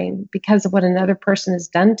suffering because of what another person has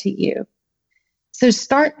done to you. So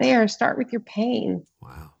start there, start with your pain.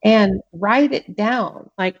 Wow. And write it down.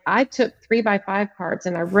 Like I took 3x5 cards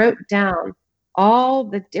and I wrote down all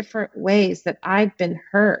the different ways that I've been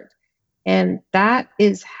hurt. And that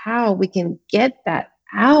is how we can get that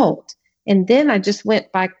out. And then I just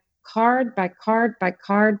went by card, by card, by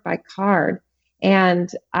card, by card. And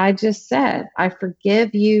I just said, I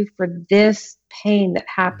forgive you for this pain that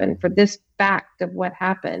happened, for this fact of what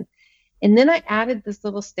happened. And then I added this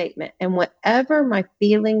little statement, and whatever my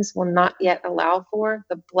feelings will not yet allow for,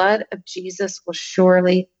 the blood of Jesus will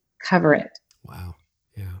surely cover it. Wow.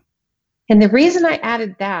 Yeah. And the reason I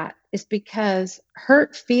added that is because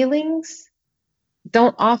hurt feelings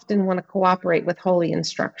don't often want to cooperate with holy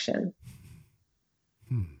instruction.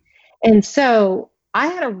 And so I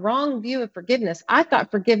had a wrong view of forgiveness. I thought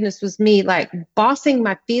forgiveness was me like bossing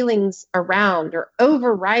my feelings around or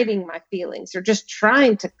overriding my feelings or just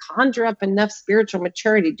trying to conjure up enough spiritual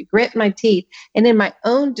maturity to grit my teeth and in my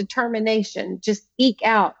own determination just eke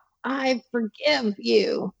out, I forgive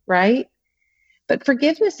you, right? But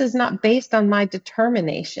forgiveness is not based on my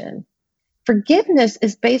determination. Forgiveness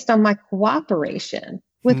is based on my cooperation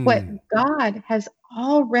with what God has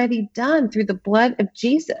already done through the blood of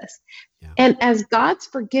Jesus. Yeah. And as God's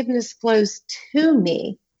forgiveness flows to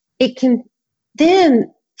me, it can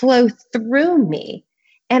then flow through me.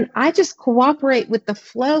 And I just cooperate with the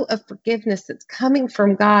flow of forgiveness that's coming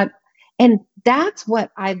from God. And that's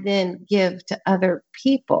what I then give to other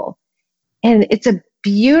people. And it's a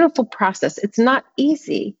beautiful process. It's not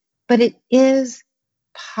easy, but it is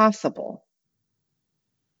possible.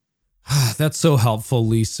 That's so helpful,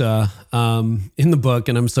 Lysa. In the book,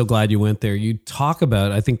 and I'm so glad you went there, you talk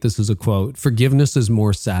about, I think this is a quote, forgiveness is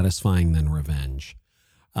more satisfying than revenge.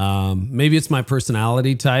 Maybe it's my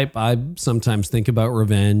personality type. I sometimes think about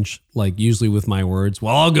revenge, like usually with my words,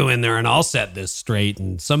 well, I'll go in there and I'll set this straight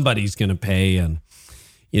and somebody's going to pay. And,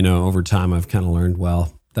 over time I've kind of learned,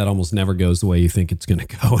 well, that almost never goes the way you think it's going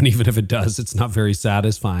to go. And even if it does, it's not very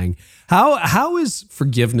satisfying. How is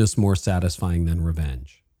forgiveness more satisfying than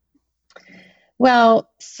revenge? Well,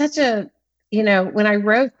 when I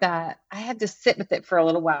wrote that, I had to sit with it for a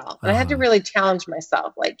little while. And I had to really challenge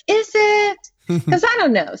myself. Like, is it? Because I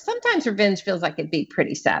don't know. Sometimes revenge feels like it'd be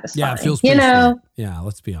pretty satisfying. Yeah, it feels pretty sweet. Yeah,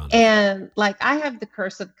 let's be honest. And like I have the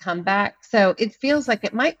curse of comeback. So it feels like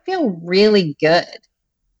it might feel really good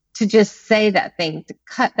to just say that thing, to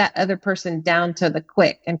cut that other person down to the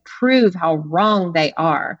quick and prove how wrong they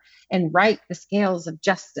are and right the scales of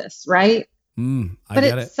justice, right? But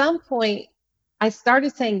at some point, I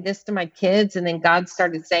started saying this to my kids and then God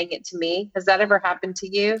started saying it to me. Has that ever happened to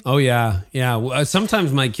you? Oh, yeah. Yeah. Well,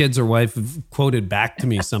 sometimes my kids or wife have quoted back to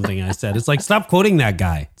me something I said. It's like, stop quoting that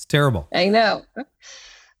guy. It's terrible. I know.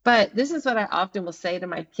 But this is what I often will say to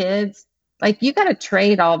my kids. Like, you got to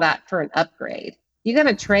trade all that for an upgrade. You got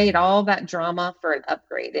to trade all that drama for an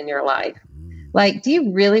upgrade in your life. Like, do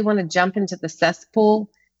you really want to jump into the cesspool?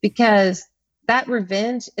 Because that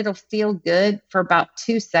revenge, it'll feel good for about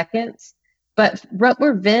 2 seconds. But what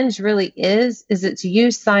revenge really is it's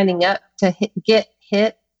you signing up to get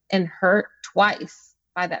hit and hurt twice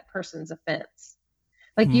by that person's offense.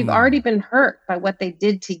 Like you've already been hurt by what they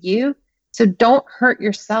did to you. So don't hurt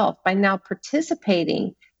yourself by now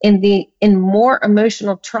participating in more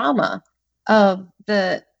emotional trauma of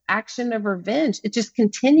the action of revenge. It just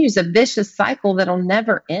continues a vicious cycle that'll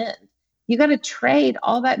never end. You got to trade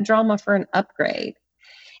all that drama for an upgrade.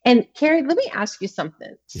 And Carey, let me ask you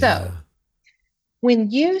something. Yeah. So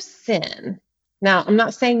when you sin, now I'm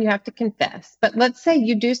not saying you have to confess, but let's say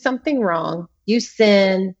you do something wrong, you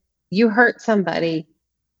sin, you hurt somebody.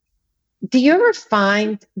 Do you ever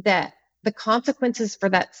find that the consequences for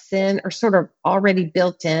that sin are sort of already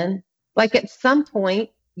built in? Like at some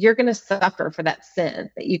point, you're going to suffer for that sin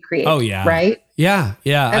that you created. Oh, yeah. Right? Yeah.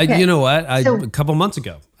 Yeah. Okay. You know what? A couple months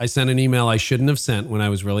ago, I sent an email I shouldn't have sent when I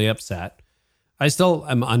was really upset. I still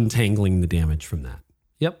am untangling the damage from that.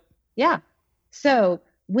 Yep. Yeah. So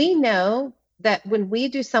we know that when we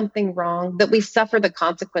do something wrong, that we suffer the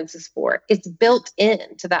consequences for it. It's built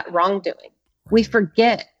into that wrongdoing. Right. We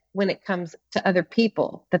forget when it comes to other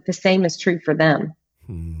people that the same is true for them.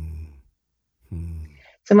 So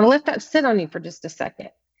I'm going to let that sit on you for just a second.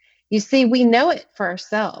 You see, we know it for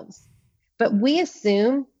ourselves, but we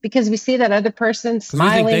assume because we see that other person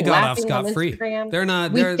smiling, we think they got laughing off on scot-free. Instagram. They're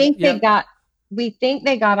not. We think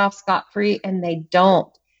they got off scot-free, and they don't.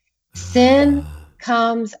 Sin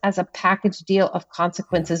comes as a package deal of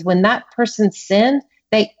consequences. When that person sinned,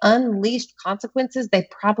 they unleashed consequences they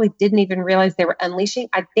probably didn't even realize they were unleashing.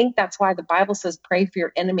 I think that's why the Bible says pray for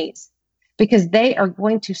your enemies, because they are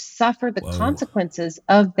going to suffer the consequences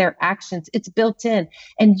of their actions. It's built in.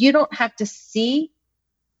 And you don't have to see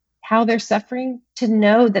how they're suffering to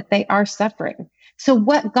know that they are suffering. So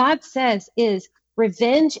what God says is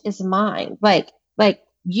revenge is mine. Like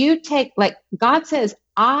God says,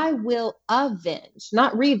 I will avenge,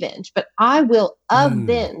 not revenge, but I will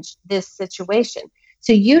avenge this situation.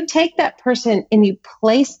 So you take that person and you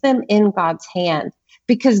place them in God's hand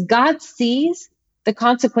because God sees the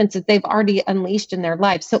consequences they've already unleashed in their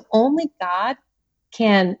life. So only God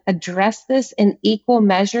can address this in equal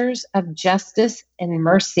measures of justice and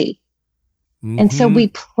mercy. And so we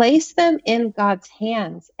place them in God's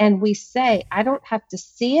hands and we say, I don't have to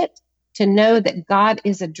see it to know that God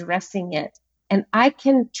is addressing it. And I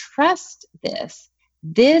can trust this.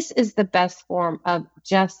 This is the best form of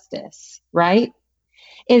justice, right?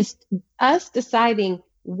 Is us deciding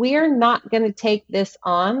we're not going to take this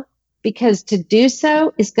on because to do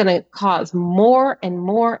so is going to cause more and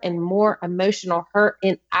more and more emotional hurt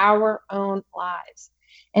in our own lives.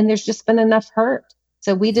 And there's just been enough hurt.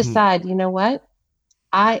 So we decide, you know what?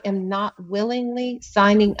 I am not willingly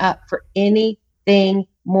signing up for anything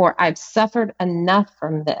more. I've suffered enough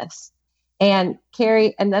from this. And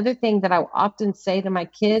Carey, another thing that I will often say to my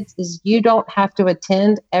kids is you don't have to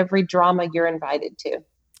attend every drama you're invited to.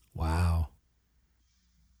 Wow.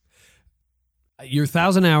 Your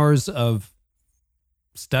 1,000 hours of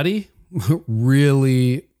study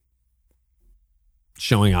really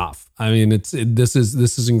showing off. I mean, this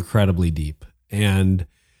is incredibly deep and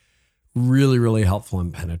really, really helpful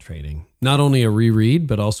and penetrating. Not only a reread,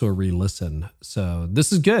 but also a re-listen. So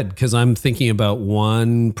this is good because I'm thinking about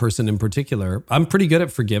one person in particular. I'm pretty good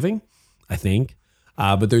at forgiving, I think.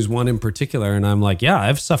 But there's one in particular, and I'm like, yeah,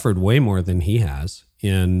 I've suffered way more than he has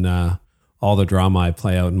in all the drama I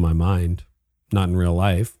play out in my mind. Not in real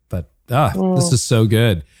life, but this is so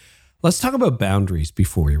good. Let's talk about boundaries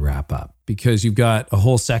before we wrap up, because you've got a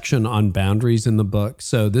whole section on boundaries in the book.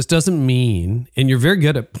 So this doesn't mean, and you're very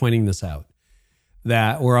good at pointing this out,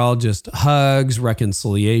 that we're all just hugs,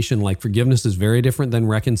 reconciliation. Like forgiveness is very different than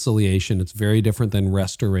reconciliation. It's very different than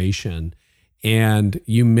restoration. And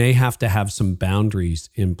you may have to have some boundaries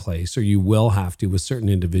in place, or you will have to with certain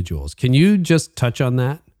individuals. Can you just touch on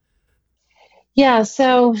that? Yeah.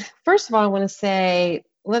 So first of all, I want to say,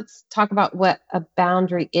 let's talk about what a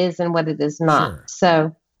boundary is and what it is not. Sure.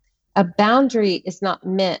 So a boundary is not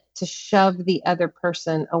meant to shove the other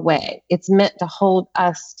person away. It's meant to hold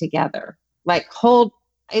us together, like holding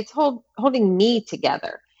me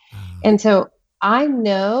together. And so I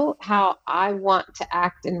know how I want to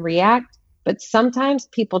act and react, but sometimes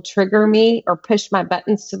people trigger me or push my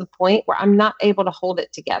buttons to the point where I'm not able to hold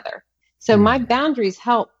it together. So my boundaries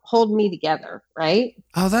help hold me together, right?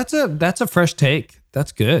 Oh, that's a fresh take.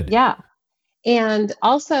 That's good. Yeah. And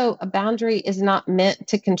also, a boundary is not meant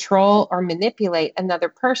to control or manipulate another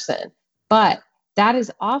person, but that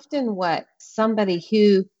is often what somebody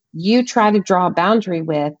who you try to draw a boundary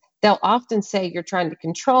with, they'll often say, you're trying to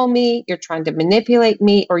control me, you're trying to manipulate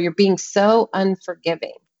me, or you're being so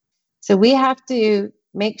unforgiving. So we have to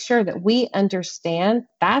make sure that we understand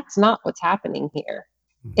that's not what's happening here.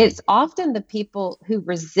 It's often the people who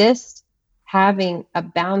resist having a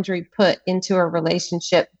boundary put into a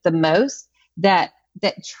relationship the most that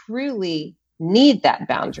truly need that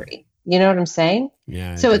boundary. You know what I'm saying?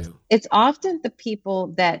 Yeah. So it's often the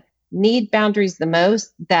people that need boundaries the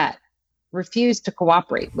most that refuse to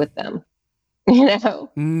cooperate with them, you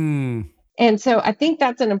know? And so I think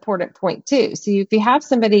that's an important point too. So if you have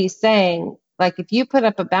somebody saying, like, if you put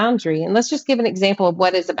up a boundary, and let's just give an example of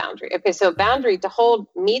what is a boundary. Okay, so a boundary to hold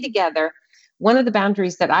me together. One of the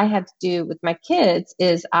boundaries that I had to do with my kids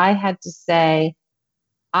is I had to say,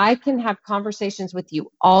 I can have conversations with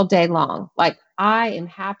you all day long. Like, I am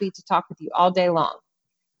happy to talk with you all day long.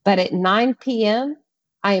 But at 9 p.m.,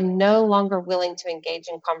 I am no longer willing to engage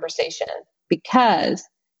in conversation, because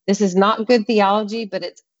this is not good theology, but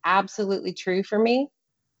it's absolutely true for me.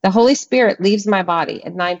 The Holy Spirit leaves my body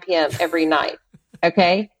at 9 p.m. every night.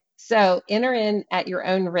 Okay. So enter in at your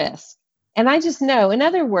own risk. And I just know, in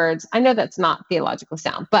other words, I know that's not theologically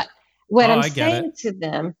sound, but what I'm saying to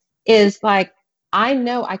them is, like, I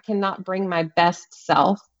know I cannot bring my best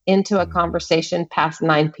self into a conversation past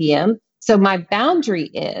 9 p.m. So my boundary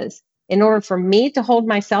is, in order for me to hold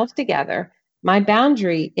myself together, my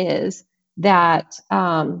boundary is that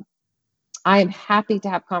I am happy to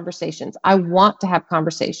have conversations. I want to have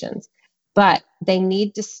conversations, but they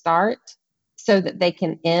need to start so that they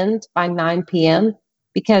can end by 9 p.m.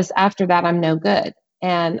 because after that, I'm no good.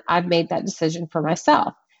 And I've made that decision for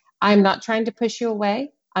myself. I'm not trying to push you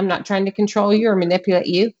away. I'm not trying to control you or manipulate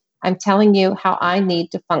you. I'm telling you how I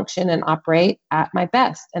need to function and operate at my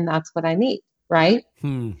best. And that's what I need, right?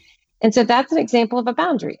 And so that's an example of a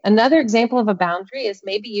boundary. Another example of a boundary is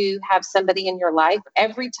maybe you have somebody in your life,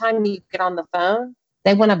 every time you get on the phone,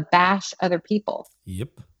 they want to bash other people. Yep.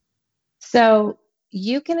 So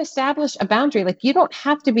you can establish a boundary. Like, you don't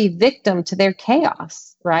have to be victim to their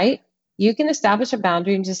chaos, right? You can establish a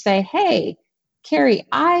boundary and just say, hey, Carey,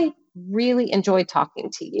 I really enjoy talking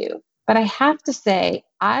to you, but I have to say,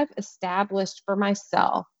 I've established for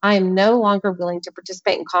myself, I am no longer willing to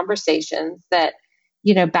participate in conversations that,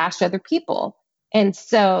 bash other people. And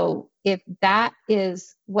so if that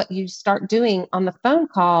is what you start doing on the phone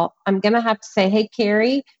call, I'm going to have to say, hey,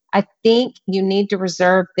 Carey, I think you need to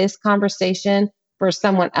reserve this conversation for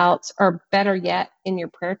someone else, or better yet, in your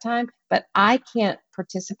prayer time. But I can't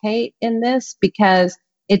participate in this because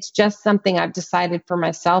it's just something I've decided for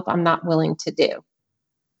myself I'm not willing to do.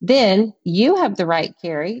 Then you have the right,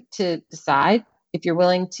 Carey, to decide if you're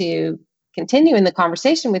willing to continue in the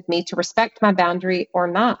conversation with me, to respect my boundary or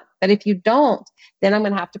not. But if you don't, then I'm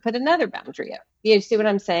going to have to put another boundary up. You see what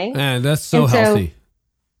I'm saying? Man, that's so healthy.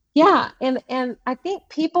 Yeah. And I think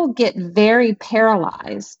people get very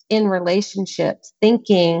paralyzed in relationships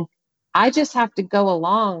thinking, I just have to go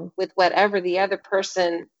along with whatever the other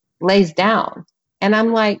person lays down. And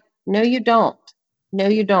I'm like, no, you don't. No,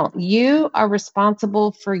 you don't. You are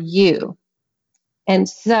responsible for you. And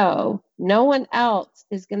so no one else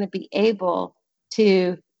is going to be able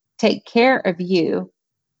to take care of you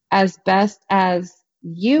as best as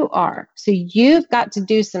you are. So you've got to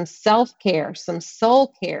do some self-care, some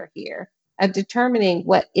soul care here of determining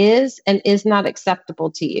what is and is not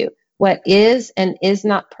acceptable to you, what is and is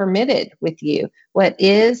not permitted with you, what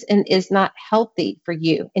is and is not healthy for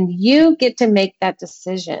you. And you get to make that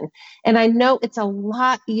decision. And I know it's a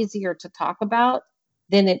lot easier to talk about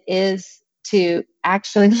than it is to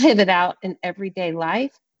actually live it out in everyday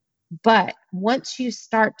life. But once you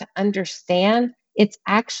start to understand, it's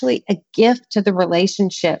actually a gift to the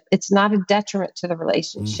relationship. It's not a detriment to the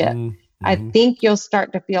relationship. I think you'll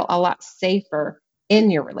start to feel a lot safer in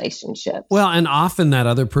your relationship. Well, and often that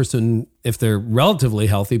other person, if they're relatively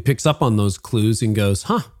healthy, picks up on those clues and goes,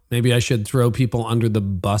 maybe I should throw people under the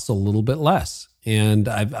bus a little bit less. And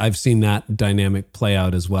I've seen that dynamic play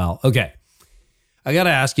out as well. Okay. I got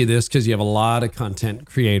to ask you this because you have a lot of content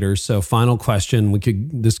creators. So final question,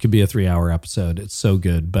 this could be a 3-hour episode. It's so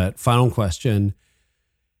good. But final question,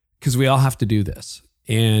 because we all have to do this.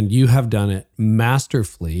 And you have done it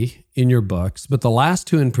masterfully in your books, but the last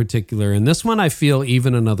two in particular, and this one I feel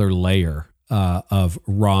even another layer of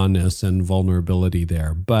rawness and vulnerability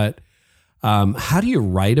there. But how do you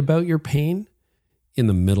write about your pain in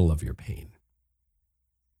the middle of your pain?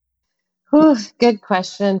 Whew, good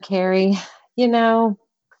question, Carey.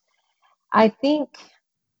 I think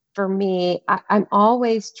for me, I'm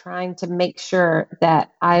always trying to make sure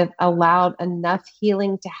that I've allowed enough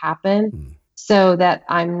healing to happen so that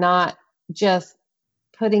I'm not just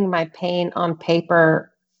putting my pain on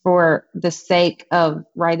paper for the sake of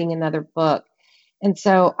writing another book. And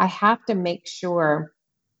so I have to make sure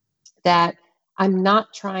that I'm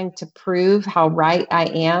not trying to prove how right I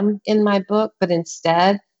am in my book, but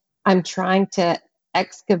instead I'm trying to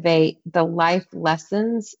excavate the life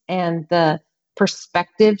lessons and the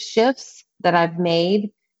perspective shifts that I've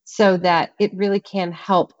made so that it really can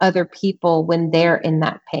help other people when they're in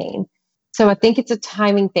that pain. So I think it's a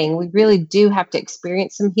timing thing. We really do have to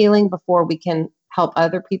experience some healing before we can help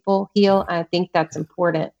other people heal. And I think that's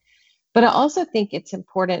important. But I also think it's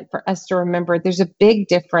important for us to remember there's a big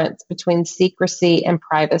difference between secrecy and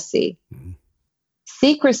privacy. Mm-hmm.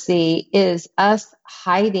 Secrecy is us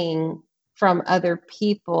hiding from other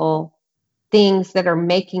people things that are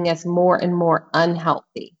making us more and more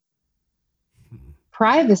unhealthy. Mm-hmm.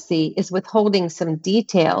 Privacy is withholding some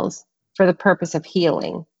details for the purpose of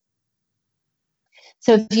healing.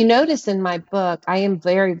 So if you notice in my book, I am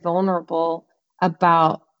very vulnerable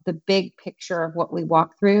about the big picture of what we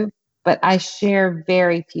walk through, but I share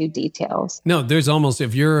very few details. No, there's almost,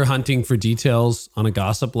 if you're hunting for details on a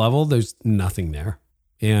gossip level, there's nothing there.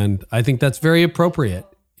 And I think that's very appropriate.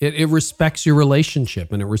 It respects your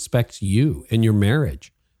relationship and it respects you and your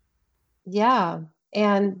marriage. Yeah.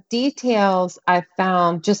 And details I've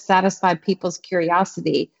found just satisfy people's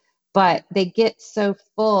curiosity, but they get so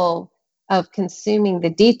full of consuming the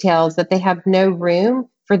details that they have no room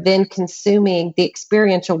for then consuming the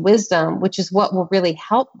experiential wisdom, which is what will really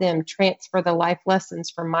help them transfer the life lessons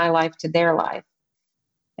from my life to their life.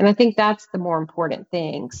 And I think that's the more important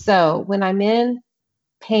thing. So when I'm in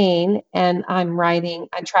pain and I'm writing,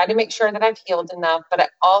 I try to make sure that I've healed enough, but I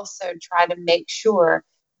also try to make sure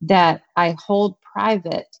that I hold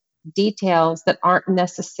private details that aren't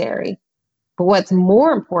necessary. But what's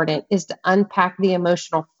more important is to unpack the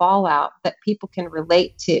emotional fallout that people can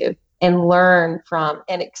relate to and learn from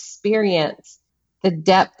and experience the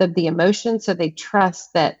depth of the emotion so they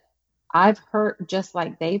trust that I've hurt just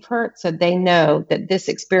like they've hurt, so they know that this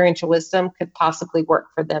experiential wisdom could possibly work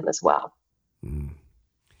for them as well.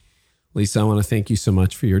 Lysa, I want to thank you so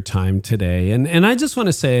much for your time today. And I just want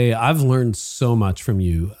to say I've learned so much from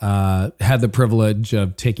you. Had the privilege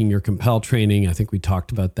of taking your Compel training. I think we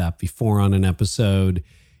talked about that before on an episode.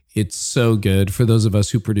 It's so good for those of us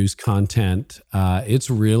who produce content. It's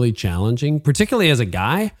really challenging, particularly as a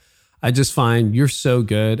guy. I just find you're so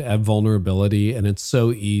good at vulnerability and it's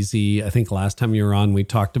so easy. I think last time you were on, we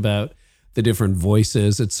talked about the different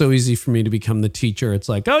voices. It's so easy for me to become the teacher. It's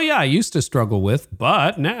like, oh yeah, I used to struggle with,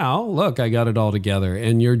 but now look, I got it all together.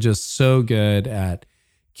 And you're just so good at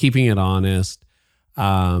keeping it honest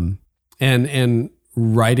and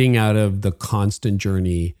writing out of the constant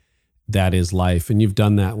journey that is life. And you've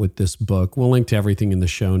done that with this book. We'll link to everything in the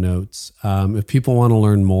show notes. If people want to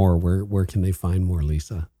learn more, where can they find more,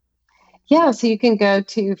 Lysa? Yeah, so you can go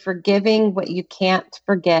to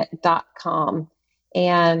forgivingwhatyoucan'tforget.com.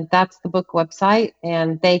 And that's the book website.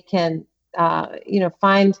 And they can,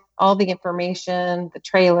 find all the information, the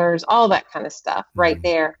trailers, all that kind of stuff right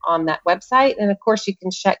there on that website. And of course, you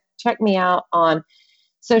can check me out on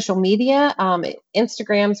social media.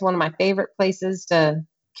 Instagram is one of my favorite places to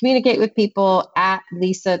communicate with people, at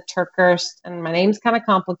Lysa TerKeurst. And my name's kind of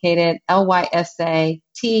complicated, LYSAT,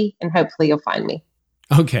 and hopefully you'll find me.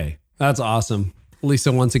 Okay, that's awesome.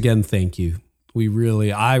 Lysa, once again, thank you.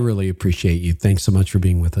 I really appreciate you. Thanks so much for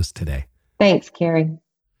being with us today. Thanks, Carey.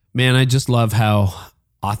 Man, I just love how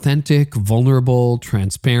authentic, vulnerable,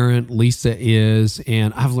 transparent Lysa is.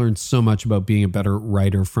 And I've learned so much about being a better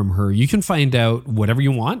writer from her. You can find out whatever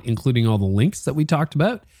you want, including all the links that we talked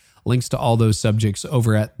about, links to all those subjects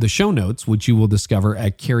over at the show notes, which you will discover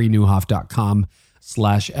at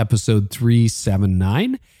careynieuwhof.com/episode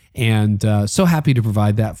 379. And so happy to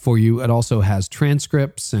provide that for you. It also has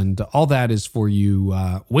transcripts and all that is for you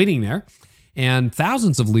waiting there. And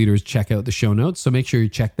thousands of leaders check out the show notes. So make sure you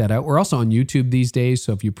check that out. We're also on YouTube these days.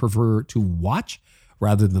 So if you prefer to watch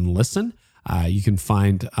rather than listen, You can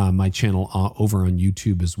find my channel over on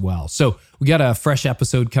YouTube as well. So we got a fresh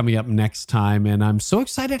episode coming up next time, and I'm so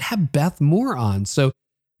excited to have Beth Moore on. So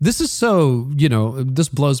this is this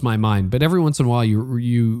blows my mind, but every once in a while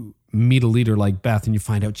you meet a leader like Beth and you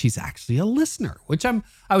find out she's actually a listener, which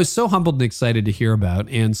I was so humbled and excited to hear about.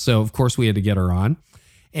 And so of course we had to get her on.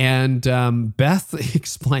 And Beth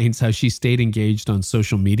explains how she stayed engaged on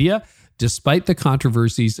social media despite the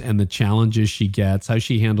controversies and the challenges she gets, how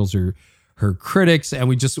she handles her critics. And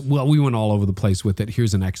we went all over the place with it.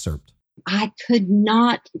 Here's an excerpt. I could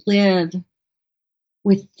not live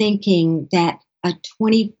with thinking that a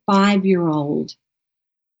 25-year-old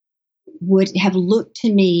would have looked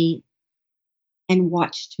to me and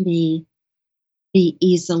watched me be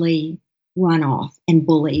easily run off and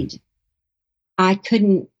bullied. I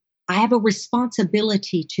have a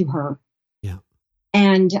responsibility to her. Yeah.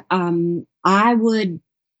 And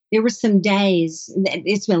there were some days,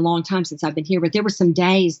 it's been a long time since I've been here, but there were some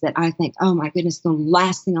days that I think, oh my goodness, the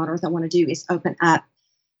last thing on earth I want to do is open up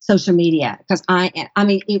social media. Because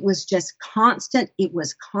it was just constant. It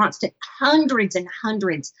was constant, hundreds and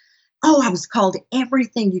hundreds. Oh, I was called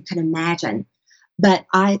everything you could imagine. But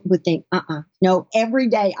I would think, no, every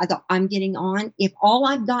day I thought, I'm getting on. If all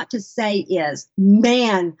I've got to say is,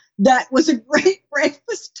 man, that was a great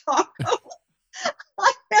breakfast taco,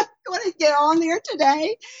 I'm not going to get on there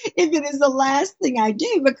today if it is the last thing I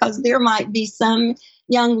do, because there might be some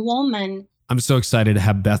young woman. I'm so excited to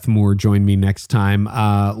have Beth Moore join me next time.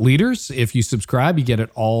 Leaders, if you subscribe, you get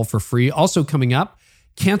it all for free. Also coming up,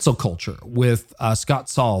 Cancel Culture with Scott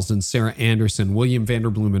Sauls and Sarah Anderson, William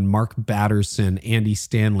Vanderbloemen, Mark Batterson, Andy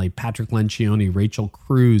Stanley, Patrick Lencioni, Rachel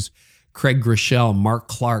Cruz, Craig Groeschel, Mark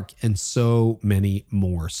Clark, and so many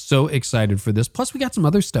more. So excited for this. Plus, we got some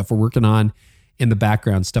other stuff we're working on in the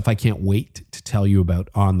background, stuff I can't wait to tell you about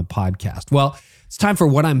on the podcast. Well, it's time for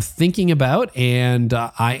what I'm thinking about, and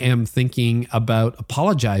I am thinking about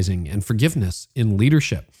apologizing and forgiveness in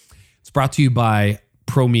leadership. It's brought to you by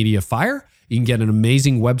Pro Media Fire. You can get an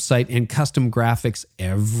amazing website and custom graphics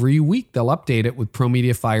every week. They'll update it with Pro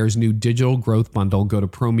Media Fire's new digital growth bundle. Go to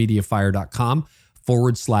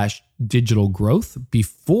promediafire.com/digital growth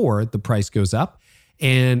before the price goes up.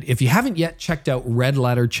 And if you haven't yet checked out Red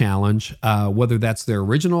Letter Challenge, whether that's their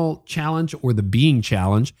original challenge or the Being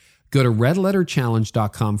Challenge, go to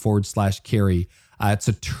redletterchallenge.com/Carey. It's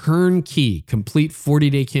a turnkey, complete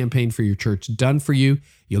 40-day campaign for your church done for you.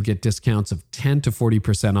 You'll get discounts of 10 to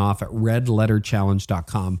 40% off at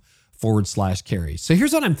redletterchallenge.com/Carey. So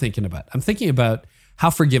here's what I'm thinking about. I'm thinking about how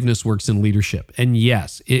forgiveness works in leadership. And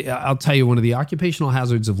yes, I'll tell you, one of the occupational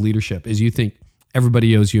hazards of leadership is you think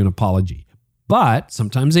everybody owes you an apology. But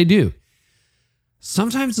sometimes they do.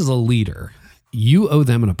 Sometimes as a leader, you owe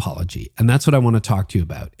them an apology. And that's what I want to talk to you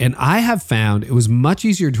about. And I have found it was much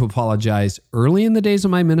easier to apologize early in the days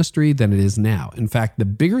of my ministry than it is now. In fact, the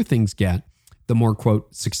bigger things get, the more,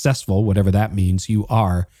 quote, successful, whatever that means, you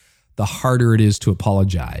are, the harder it is to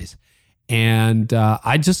apologize. And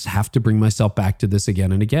I just have to bring myself back to this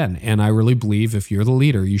again and again. And I really believe if you're the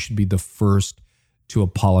leader, you should be the first to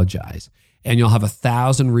apologize. And you'll have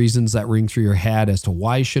 1,000 reasons that ring through your head as to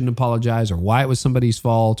why you shouldn't apologize or why it was somebody's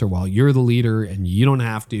fault or why you're the leader and you don't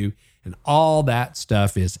have to. And all that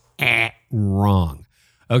stuff is wrong.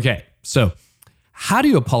 Okay, so how do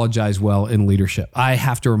you apologize well in leadership? I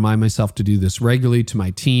have to remind myself to do this regularly to my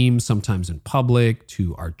team, sometimes in public,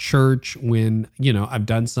 to our church when, I've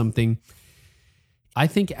done something. I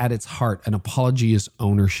think at its heart, an apology is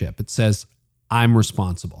ownership. It says, I'm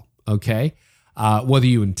responsible, okay? Whether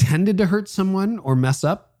you intended to hurt someone or mess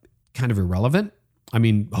up, kind of irrelevant. I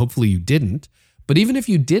mean, hopefully you didn't. But even if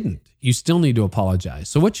you didn't, you still need to apologize.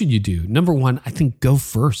 So what should you do? Number one, I think go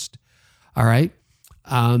first. All right.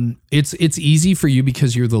 It's easy for you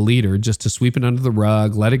because you're the leader just to sweep it under the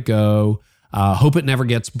rug, let it go, hope it never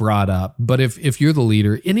gets brought up. But if you're the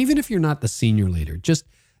leader, and even if you're not the senior leader, just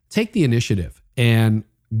take the initiative and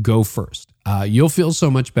go first. You'll feel so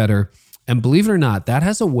much better. And believe it or not, that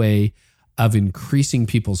has a way of increasing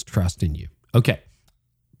people's trust in you. Okay.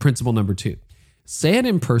 Principle number 2, say it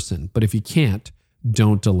in person, but if you can't,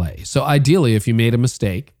 don't delay. So ideally, if you made a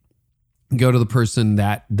mistake, go to the person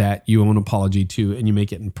that you owe an apology to and you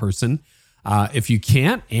make it in person. If you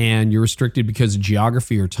can't and you're restricted because of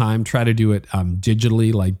geography or time, try to do it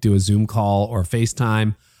digitally, like do a Zoom call or a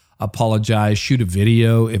FaceTime, apologize, shoot a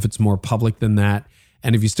video if it's more public than that.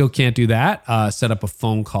 And if you still can't do that, set up a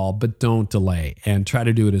phone call, but don't delay and try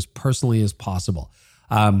to do it as personally as possible.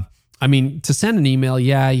 To send an email,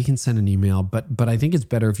 yeah, you can send an email, but I think it's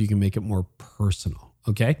better if you can make it more personal,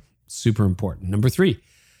 okay? Super important. Number 3,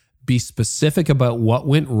 Be specific about what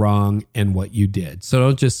went wrong and what you did. So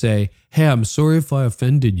don't just say, hey, I'm sorry if I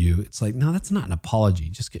offended you. It's like, no, that's not an apology.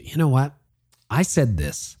 Just get, you know what? I said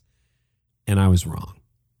this and I was wrong.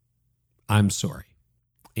 I'm sorry.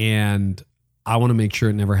 And I want to make sure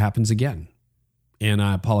it never happens again. And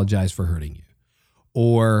I apologize for hurting you.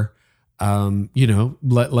 Or,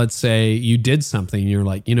 let's say you did something and you're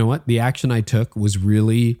like, you know what? The action I took was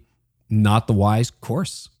really not the wise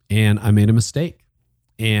course. And I made a mistake.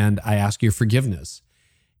 And I ask your forgiveness.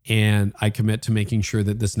 And I commit to making sure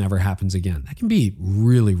that this never happens again. That can be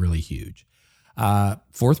really, really huge.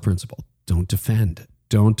 Fourth principle, don't defend.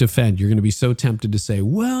 Don't defend. You're going to be so tempted to say,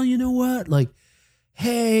 well, you know what? Like,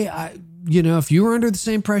 hey, if you were under the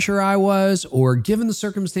same pressure I was, or given the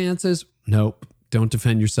circumstances, nope. Don't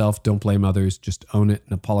defend yourself. Don't blame others. Just own it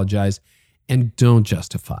and apologize. And don't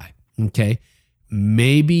justify. Okay?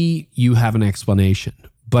 Maybe you have an explanation,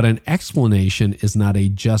 but an explanation is not a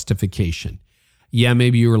justification. Yeah,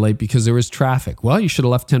 maybe you were late because there was traffic. Well, you should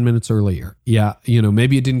have left 10 minutes earlier. Yeah,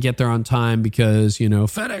 maybe you didn't get there on time because,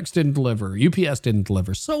 FedEx didn't deliver, UPS didn't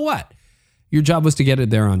deliver. So what? Your job was to get it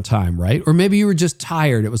there on time, right? Or maybe you were just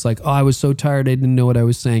tired. It was like, oh, I was so tired, I didn't know what I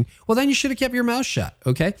was saying. Well, then you should have kept your mouth shut,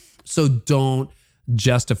 okay? So don't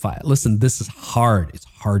justify it. Listen, this is hard. It's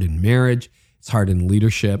hard in marriage. It's hard in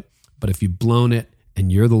leadership. But if you've blown it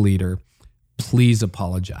and you're the leader, please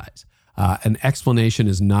apologize. An explanation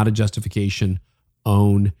is not a justification.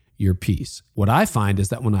 Own your peace. What I find is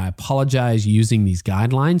that when I apologize using these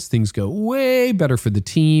guidelines, things go way better for the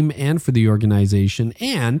team and for the organization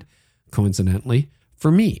and, coincidentally,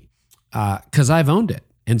 for me, because I've owned it.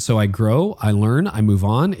 And so I grow, I learn, I move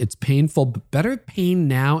on. It's painful, but better pain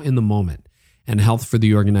now in the moment and health for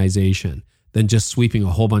the organization than just sweeping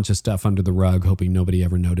a whole bunch of stuff under the rug, hoping nobody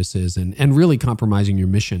ever notices and really compromising your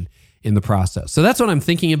mission in the process. So that's what I'm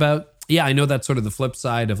thinking about. Yeah, I know that's sort of the flip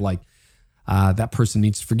side of like, that person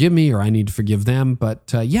needs to forgive me or I need to forgive them.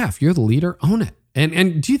 But if you're the leader, own it.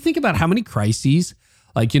 And do you think about how many crises,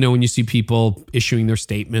 like, when you see people issuing their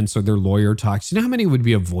statements or their lawyer talks, how many would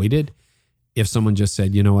be avoided if someone just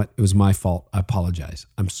said, you know what, it was my fault. I apologize.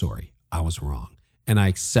 I'm sorry. I was wrong. And I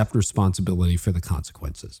accept responsibility for the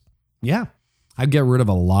consequences. Yeah, I'd get rid of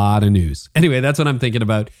a lot of news. Anyway, that's what I'm thinking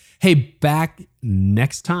about. Hey, back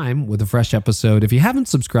next time with a fresh episode. If you haven't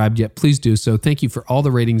subscribed yet, please do so. Thank you for all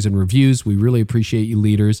the ratings and reviews. We really appreciate you,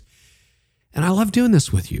 leaders. And I love doing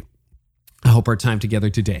this with you. I hope our time together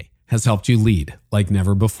today has helped you lead like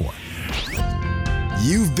never before.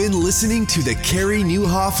 You've been listening to the Carey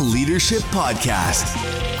Nieuwhof Leadership Podcast.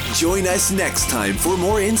 Join us next time for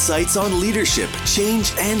more insights on leadership,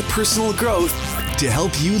 change, and personal growth to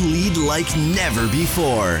help you lead like never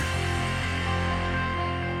before.